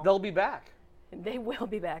 No. They'll be back. They will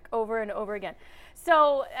be back over and over again.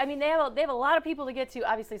 So, I mean, they have a lot of people to get to,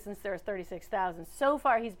 obviously, since there's 36,000. So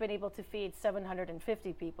far, he's been able to feed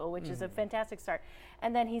 750 people, which is a fantastic start.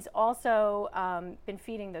 And then he's also been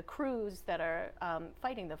feeding the crews that are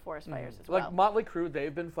fighting the forest fires as well. Like Motley Crue,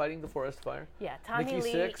 they've been fighting the forest fire. Yeah, Tommy Nikki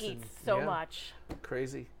Lee Sixx eats so much.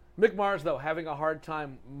 Crazy. Mick Mars, though, having a hard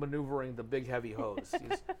time maneuvering the big, heavy hose.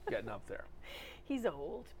 He's getting up there. He's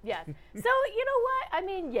old, yes. So, you know what? I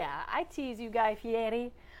mean, yeah, I tease you, Guy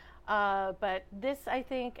Fieri. But this, I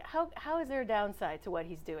think, how is there a downside to what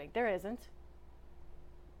he's doing? There isn't.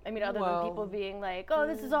 I mean, other than people being like, oh,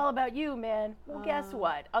 this is all about you, man. Well, guess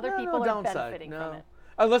what? Other people are downside, benefiting from it.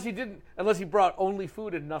 Unless he brought only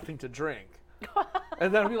food and nothing to drink.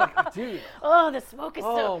 And then I'll be like, dude. Oh, the smoke is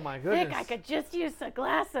so my thick. goodness. I could just use a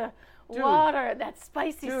glass of Dude. water, that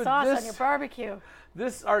spicy sauce on your barbecue.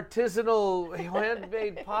 This artisanal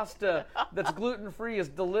handmade pasta that's gluten-free is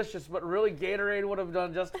delicious, but really Gatorade would have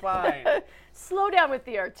done just fine. Slow down with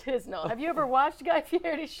the artisanal. Have you ever watched Guy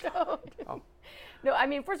Fieri's show? Oh. No, I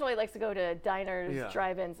mean, first of all, he likes to go to diners, Yeah.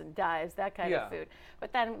 drive-ins, and dives, that kind Yeah. of food.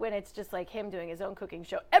 But then when it's just like him doing his own cooking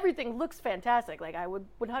show, everything looks fantastic. Like, I would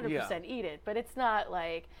 100% eat it. But it's not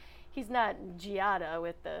like, he's not Giada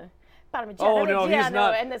with the Oh, no, he's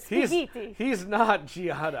not. and the spaghetti. He's not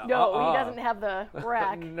Giada. No, he doesn't have the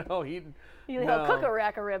rack. No, He'll cook a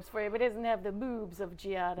rack of ribs for you, but he doesn't have the boobs of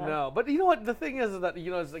Giada. No, but you know what? The thing is that,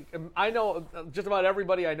 it's like, I know just about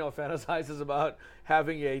everybody I know fantasizes about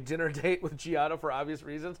having a dinner date with Giada for obvious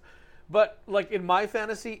reasons. But, like, in my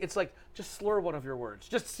fantasy, it's like, just slur one of your words.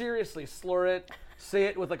 Just seriously slur it. Say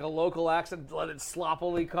it with, like, a local accent. Let it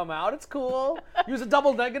sloppily come out. It's cool. Use a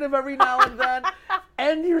double negative every now and then.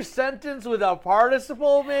 End your sentence with a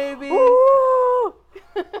participle, maybe. Ooh!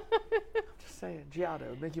 Just say it. Giada. It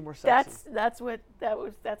would make you more sexy. That's what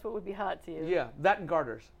would be hot to you. Yeah, that and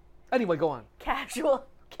garters. Anyway, go on. Casual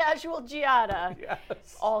Giada.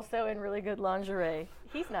 Yes. Also in really good lingerie.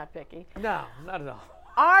 He's not picky. No, not at all.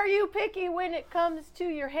 Are you picky when it comes to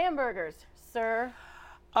your hamburgers, sir?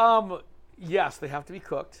 Yes, they have to be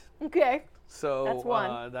cooked. Okay. So that's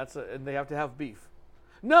one. And they have to have beef.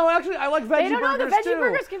 No, actually, I like veggie burgers too. The veggie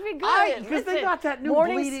burgers can be good. Because they got that new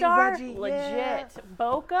Morning bleeding Star, veggie. legit. Yeah.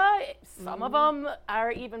 Boca, some of them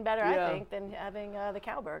are even better, Yeah. I think, than having the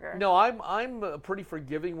cow burger. No, I'm pretty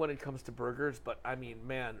forgiving when it comes to burgers, but I mean,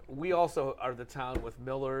 man, we also are the town with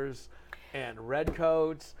Miller's and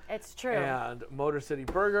Redcoats. It's true. And Motor City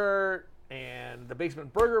Burger and the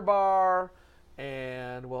Basement Burger Bar,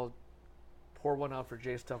 and pour one out for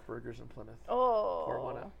J Stuff Burgers in Plymouth. Oh. Pour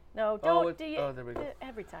one out. No, don't do it. There we go.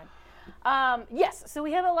 Every time. Yes, so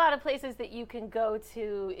we have a lot of places that you can go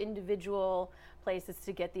to, individual places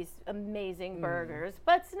to get these amazing burgers.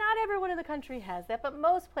 But not everyone in the country has that. But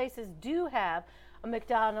most places do have a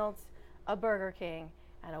McDonald's, a Burger King,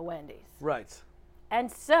 and a Wendy's. Right.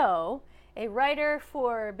 And so, a writer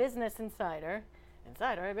for Business Insider,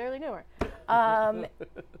 I barely knew her,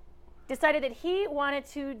 decided that he wanted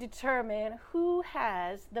to determine who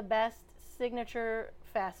has the best signature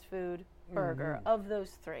fast food burger of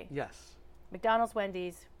those three. Yes. McDonald's,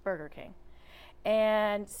 Wendy's, Burger King.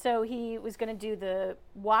 And so he was going to do the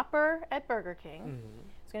Whopper at Burger King.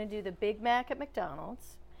 He was going to do the Big Mac at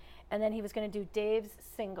McDonald's. And then he was going to do Dave's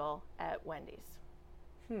Single at Wendy's.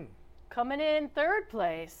 Coming in third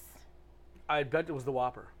place, I bet it was the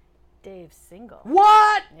Whopper. Dave's Single.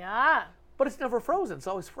 What? Yeah. But it's never frozen. It's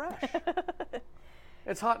always fresh.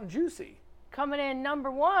 It's hot and juicy. Coming in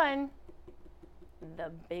number one,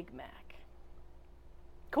 the Big Mac.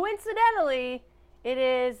 Coincidentally, it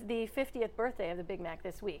is the 50th birthday of the Big Mac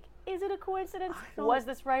this week. Is it a coincidence? Was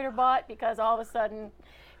this writer bought because all of a sudden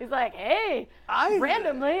he's like, hey,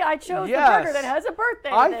 randomly I chose the burger that has a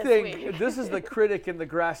birthday this week. I think this is the critic in the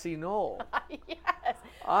grassy knoll. Yes.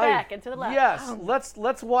 Back and to the left. Yes.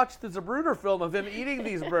 Let's watch the Zapruder film of him eating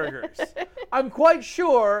these burgers. I'm quite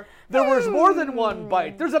sure there was more than one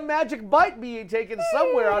bite. There's a magic bite being taken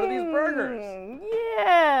somewhere out of these burgers.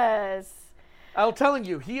 Yes. I'm telling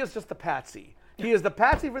you, he is just the patsy. He is the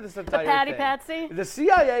patsy for this entire Patty thing. Patsy? The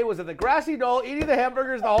CIA was in the grassy knoll eating the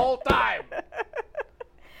hamburgers the whole time.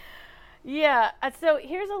 Yeah. So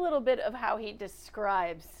here's a little bit of how he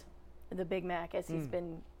describes the Big Mac as he's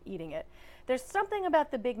been eating it. There's something about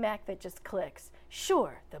the Big Mac that just clicks.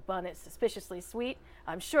 Sure, the bun is suspiciously sweet.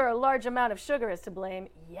 I'm sure a large amount of sugar is to blame.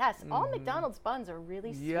 Yes, all McDonald's buns are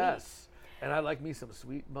really sweet. Yes. And I like me some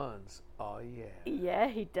sweet buns. Oh, yeah. Yeah,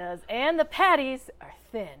 he does. And the patties are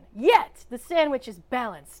thin. Yet, the sandwich is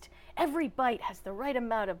balanced. Every bite has the right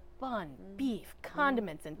amount of bun, beef,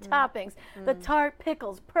 condiments, and toppings. The tart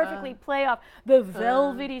pickles perfectly play off the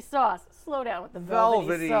velvety sauce. Slow down with the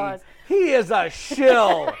velvety sauce. He is a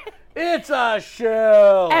shill. It's a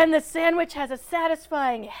shill. And the sandwich has a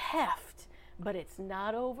satisfying heft, but it's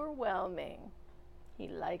not overwhelming. He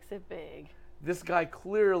likes it big. This guy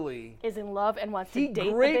clearly is in love and wants to date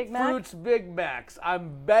the Big Mac. Grapefruit's Big Macs.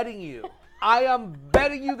 I'm betting you. I am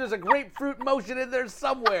betting you there's a grapefruit motion in there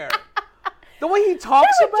somewhere. The way he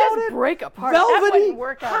talks that would about just it. break apart. Velvety. That wouldn't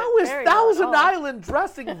work out How is very Thousand well. Island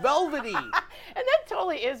dressing velvety? And that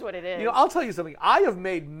totally is what it is. You know, I'll tell you something. I have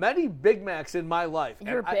made many Big Macs in my life.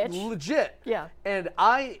 You're a bitch. Legit. Yeah. And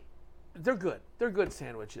they're good. They're good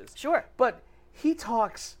sandwiches. Sure. But he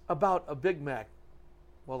talks about a Big Mac,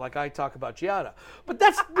 well, like I talk about Giada. But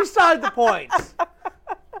that's beside the point.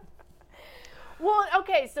 Well,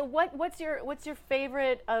 okay. So what's your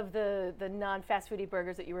favorite of the non-fast foodie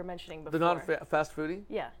burgers that you were mentioning before? The non-fast foodie?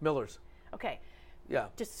 Yeah. Miller's. Okay. Yeah.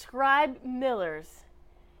 Describe Miller's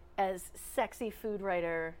as sexy food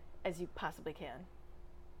writer as you possibly can.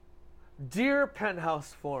 Dear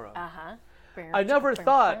Penthouse Forum. Uh-huh. I never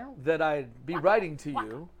thought that I'd be writing to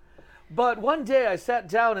you, but one day I sat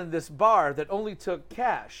down in this bar that only took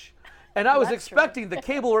cash, and I was expecting the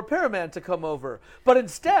cable repairman to come over, but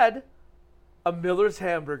instead, a Miller's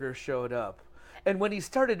hamburger showed up. And when he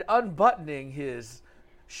started unbuttoning his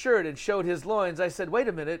shirt and showed his loins, I said, wait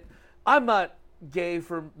a minute, I'm not gay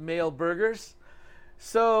for male burgers.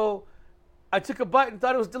 So I took a bite and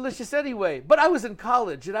thought it was delicious anyway. But I was in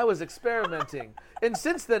college and I was experimenting. And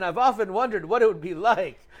since then, I've often wondered what it would be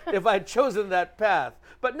like if I'd chosen that path.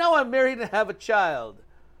 But now I'm married and have a child.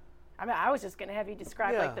 I mean, I was just going to have you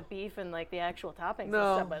describe Yeah. like the beef and like the actual toppings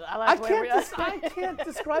No. and stuff. But I can't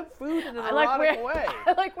describe food in an I like erotic way.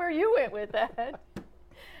 I like where you went with that.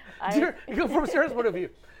 From Sarah's point of view,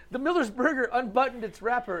 the Miller's Burger unbuttoned its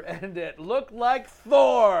wrapper and it looked like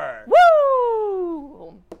Thor.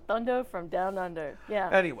 Woo! Thunder from down under. Yeah.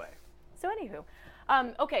 Anyway. So anywho,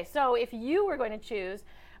 okay. So if you were going to choose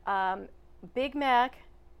Big Mac,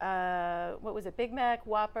 what was it? Big Mac,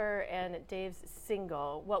 Whopper, and Dave's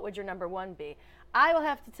Single, what would your number one be? I will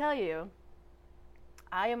have to tell you,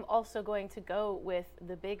 I am also going to go with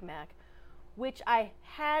the Big Mac, which I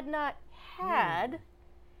had not had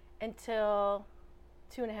until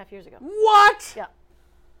 2.5 years ago. What? Yeah.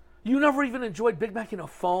 You never even enjoyed Big Mac in a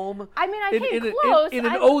foam? I mean, I came close. In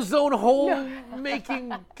an ozone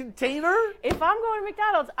hole-making container? If I'm going to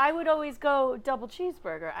McDonald's, I would always go double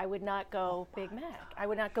cheeseburger. I would not go Big Mac. I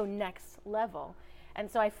would not go next level.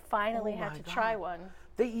 And so I finally had to try one.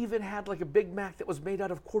 They even had like a Big Mac that was made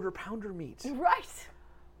out of quarter-pounder meat. Right.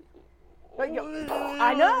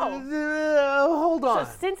 I know. Hold on.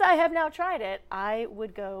 So since I have now tried it, I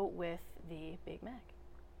would go with the Big Mac.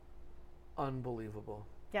 Unbelievable.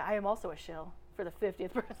 Yeah, I am also a shill for the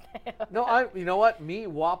 50th birthday. No, you know what? Me,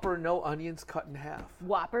 Whopper, no onions, cut in half.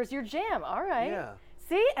 Whopper's your jam. All right. Yeah.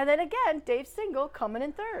 See, and then again, Dave's Single coming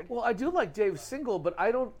in third. Well, I do like Dave's Single, but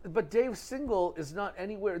Dave's Single is not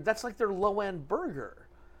anywhere. That's like their low-end burger.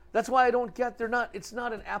 That's why I don't get. It's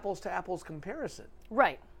not an apples to apples comparison.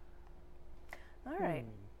 Right. All right.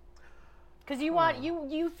 Because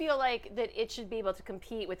you feel like that it should be able to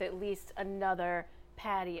compete with at least another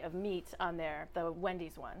patty of meat on there, the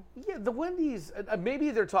Wendy's one. Yeah, the Wendy's, maybe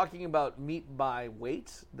they're talking about meat by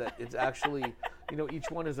weight, that it's actually, each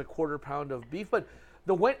one is a quarter pound of beef. But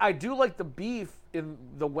I do like the beef in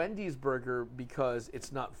the Wendy's burger because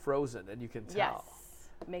it's not frozen and you can tell. Yes,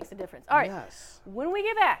 it makes a difference. All right, when we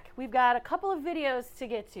get back, we've got a couple of videos to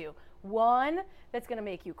get to. One that's going to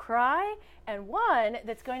make you cry, and one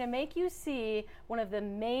that's going to make you see one of the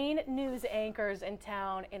main news anchors in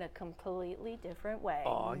town in a completely different way.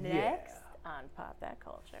 Oh, Next on Pop That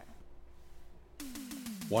Culture.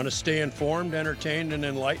 Want to stay informed, entertained, and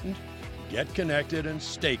enlightened? Get connected and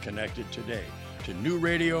stay connected today to New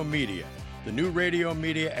Radio Media. The New Radio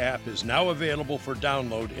Media app is now available for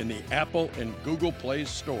download in the Apple and Google Play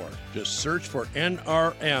Store. Just search for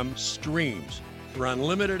NRM Streams for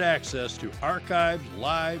unlimited access to archived,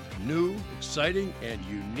 live, new, exciting, and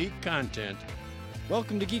unique content.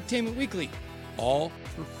 Welcome to Geektainment Weekly. All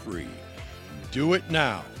for free. Do it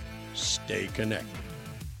now. Stay connected.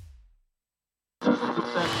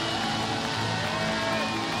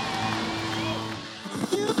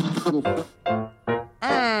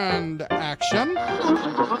 And action.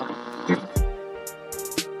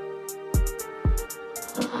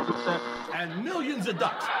 And millions of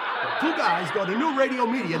ducks. The two guys go to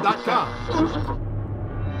newradiomedia.com.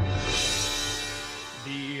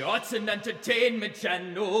 The Arts and Entertainment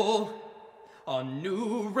Channel on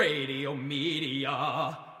New Radio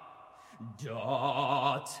Media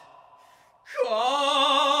 .com.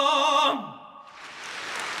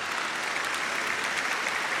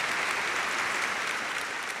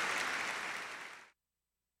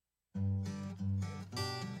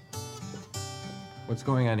 What's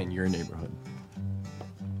going on in your neighborhood?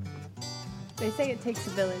 They say it takes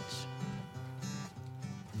a village.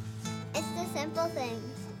 It's the simple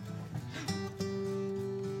things.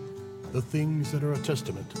 The things that are a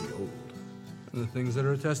testament to the old. And the things that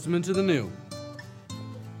are a testament to the new.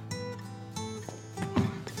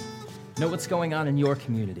 Know what's going on in your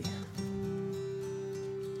community.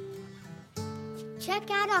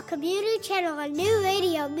 Check out our community channel on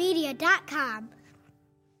newradiomedia.com.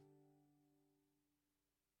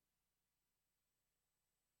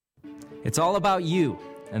 It's all about you,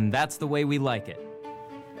 and that's the way we like it.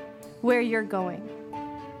 Where you're going.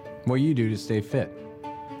 What you do to stay fit.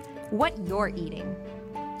 What you're eating.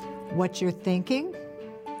 What you're thinking.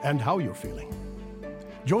 And how you're feeling.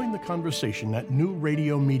 Join the conversation at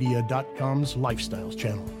newradiomedia.com's Lifestyles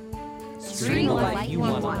channel. Stream the life you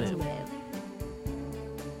want to live.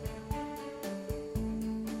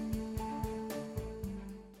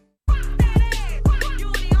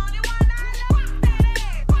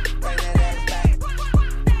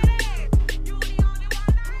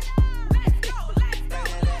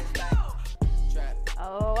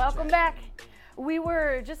 Oh, welcome back. We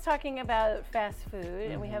were just talking about fast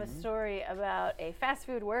food, and we have a story about a fast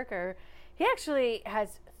food worker. He actually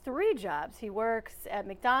has 3 jobs. He works at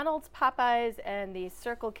McDonald's, Popeyes, and the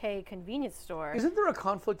Circle K convenience store. Isn't there a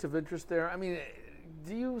conflict of interest there? I mean,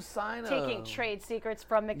 do you sign Taking trade secrets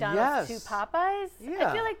from McDonald's to Popeyes? Yeah.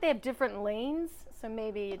 I feel like they have different lanes, so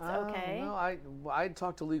maybe it's okay. No, I'd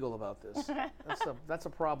talk to legal about this. That's a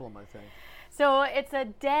problem, I think. So it's a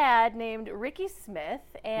dad named Ricky Smith,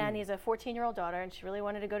 and he's a 14-year-old daughter, and she really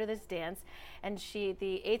wanted to go to this dance. And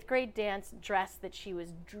the 8th grade dance dress that she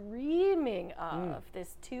was dreaming of,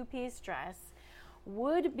 this 2-piece dress,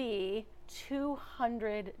 would be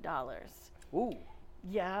 $200. Ooh.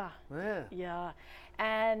 Yeah. Yeah. Yeah.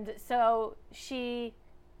 And so she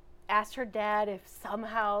asked her dad if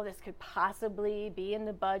somehow this could possibly be in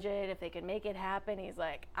the budget, if they could make it happen. He's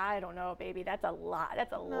like, I don't know, baby. That's a lot.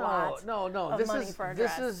 That's a lot. No. Of money for a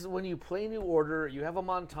dress. This is when you play New Order. You have a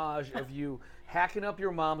montage of you hacking up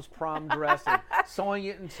your mom's prom dress and sewing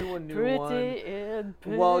it into a new one. And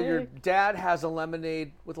while your dad has a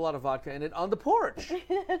lemonade with a lot of vodka in it on the porch.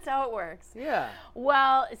 That's how it works. Yeah.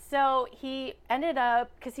 Well, so he ended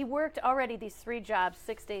up, because he worked already these 3 jobs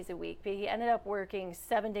 6 days a week, but he ended up working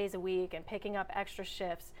 7 days a week and picking up extra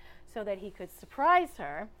shifts so that he could surprise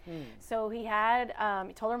her. So he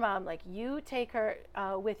told her mom, like, you take her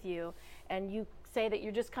with you and you say that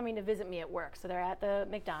you're just coming to visit me at work. So they're at the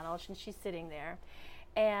McDonald's and she's sitting there.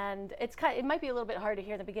 And it might be a little bit hard to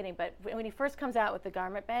hear in the beginning, but when he first comes out with the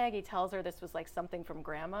garment bag, he tells her this was like something from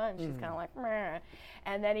grandma, and she's kind of like, meh.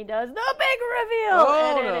 And then he does the big reveal,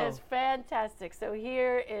 and it is fantastic. So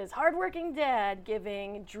here is hardworking dad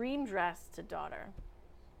giving dream dress to daughter.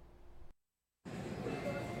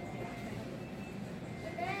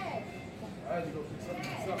 I had to go pick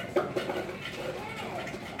something up.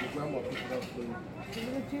 Your grandma picked it up for you. Is it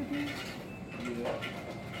a 2-piece?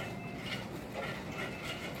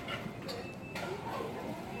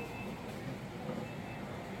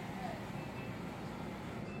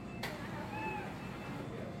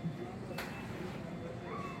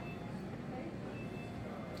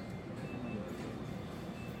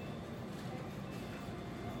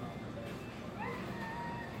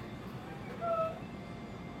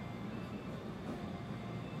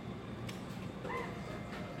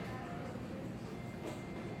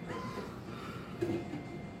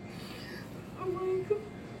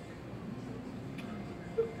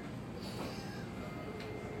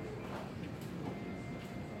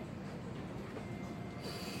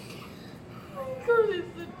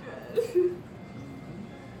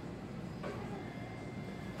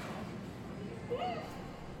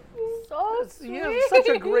 Yeah. You're such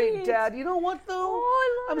a great dad. You know what, though?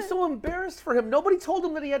 I'm so embarrassed for him. Nobody told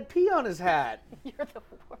him that he had pee on his hat. You're the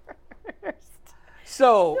worst.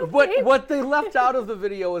 So what they left out of the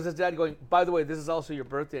video was his dad going, by the way, this is also your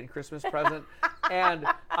birthday and Christmas present. And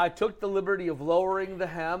I took the liberty of lowering the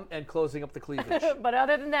hem and closing up the cleavage. But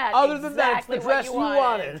other than that, it's the dress you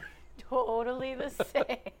wanted. Totally the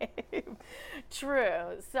same.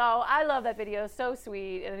 True. So I love that video. So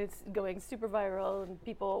sweet, and it's going super viral, and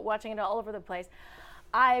people watching it all over the place.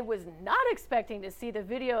 I was not expecting to see the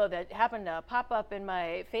video that happened to pop up in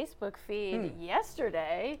my Facebook feed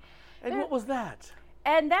yesterday. And what was that?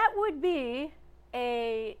 And that would be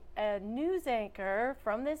a news anchor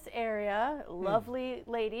from this area, lovely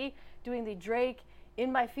lady, doing the Drake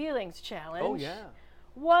In My Feelings challenge. Oh, yeah.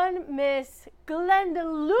 One Miss Glenda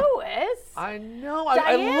Lewis. I know.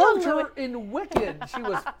 I loved her in Wicked. She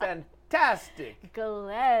was fantastic.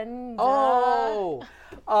 Glenda. Oh.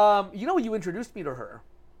 You introduced me to her.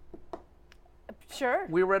 Sure.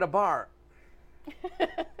 We were at a bar.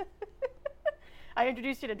 I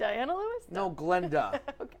introduced you to Diana Lewis? No, Glenda.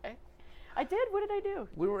 Okay. I did? What did I do?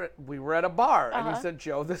 We were at a bar, and you said,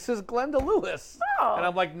 Joe, this is Glenda Lewis. Oh. And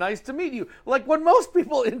I'm like, nice to meet you. Like when most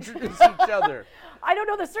people introduce each other. I don't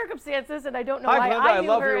know the circumstances, and I don't know Hi, why Glenda, I knew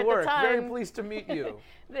love her your at work. the time. Very pleased to meet you.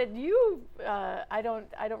 That you, I don't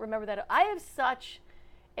remember that. I have such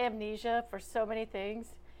amnesia for so many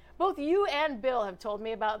things. Both you and Bill have told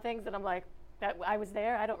me about things that I'm like, that I was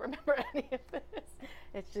there. I don't remember any of this.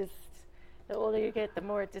 It's just, the older you get, the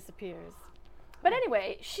more it disappears. But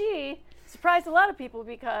anyway, she surprised a lot of people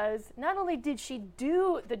because not only did she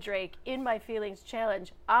do the Drake In My Feelings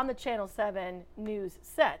challenge on the Channel 7 news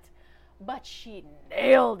set, but she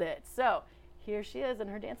nailed it. So here she is in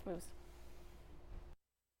her dance moves.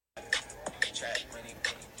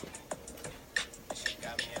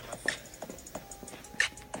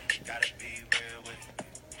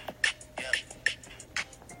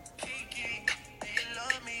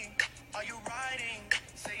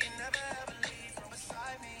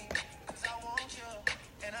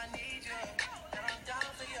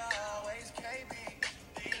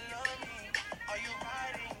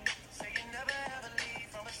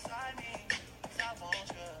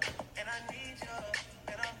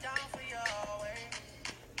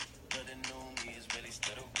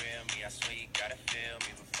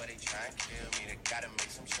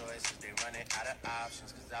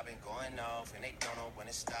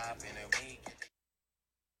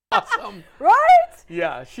 Awesome. Right?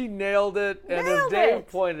 Yeah, she nailed it. And as Dave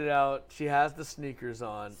pointed out, she has the sneakers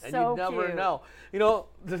on. And So you never cute. know. You know,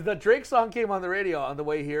 the Drake song came on the radio on the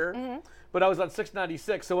way here, but I was on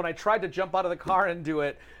 696. So when I tried to jump out of the car and do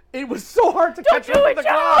it, it was so hard to catch up with the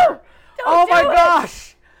car. Oh my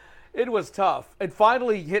gosh. It was tough. It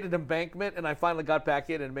finally hit an embankment, and I finally got back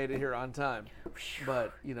in and made it here on time.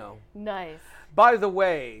 But, you know. Nice. By the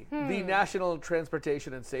way, the National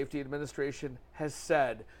Transportation and Safety Administration has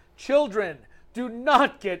said, children, do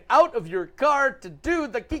not get out of your car to do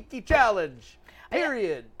the Kiki Challenge.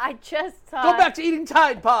 Period. I just saw... Go back to eating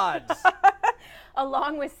Tide Pods.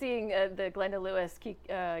 Along with seeing the Glenda Lewis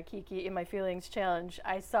Kiki In My Feelings challenge,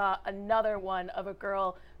 I saw another one of a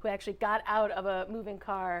girl who actually got out of a moving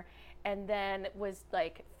car and then was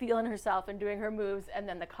like feeling herself and doing her moves, and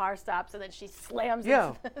then the car stops and then she slams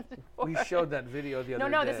into the door. We showed that video the other day.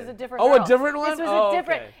 No, this is a different girl. girl. A different one? This was a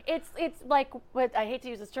different, okay. It's like, what I hate to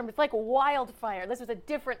use this term, it's like wildfire. This was a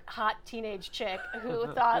different hot teenage chick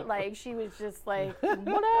who thought like she was just like,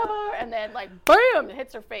 whatever, and then like, bam, it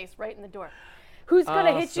hits her face right in the door. Who's going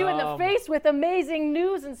to hit you in the face with amazing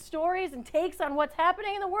news and stories and takes on what's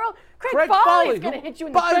happening in the world? Craig Foley's going to hit you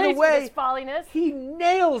in the face with his folliness. He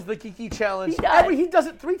nails the Kiki Challenge. He does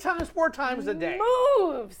it 3 times, 4 times a day.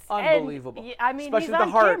 Moves. Unbelievable. And, I mean, especially he's the on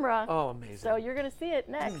heart. camera. Oh, amazing. So you're going to see it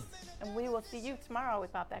next. And we will see you tomorrow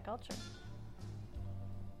with Pop That Culture.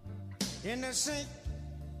 In the sink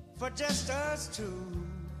for just us two.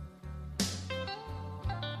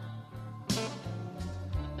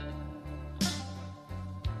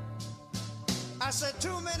 I said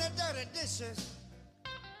too many dirty dishes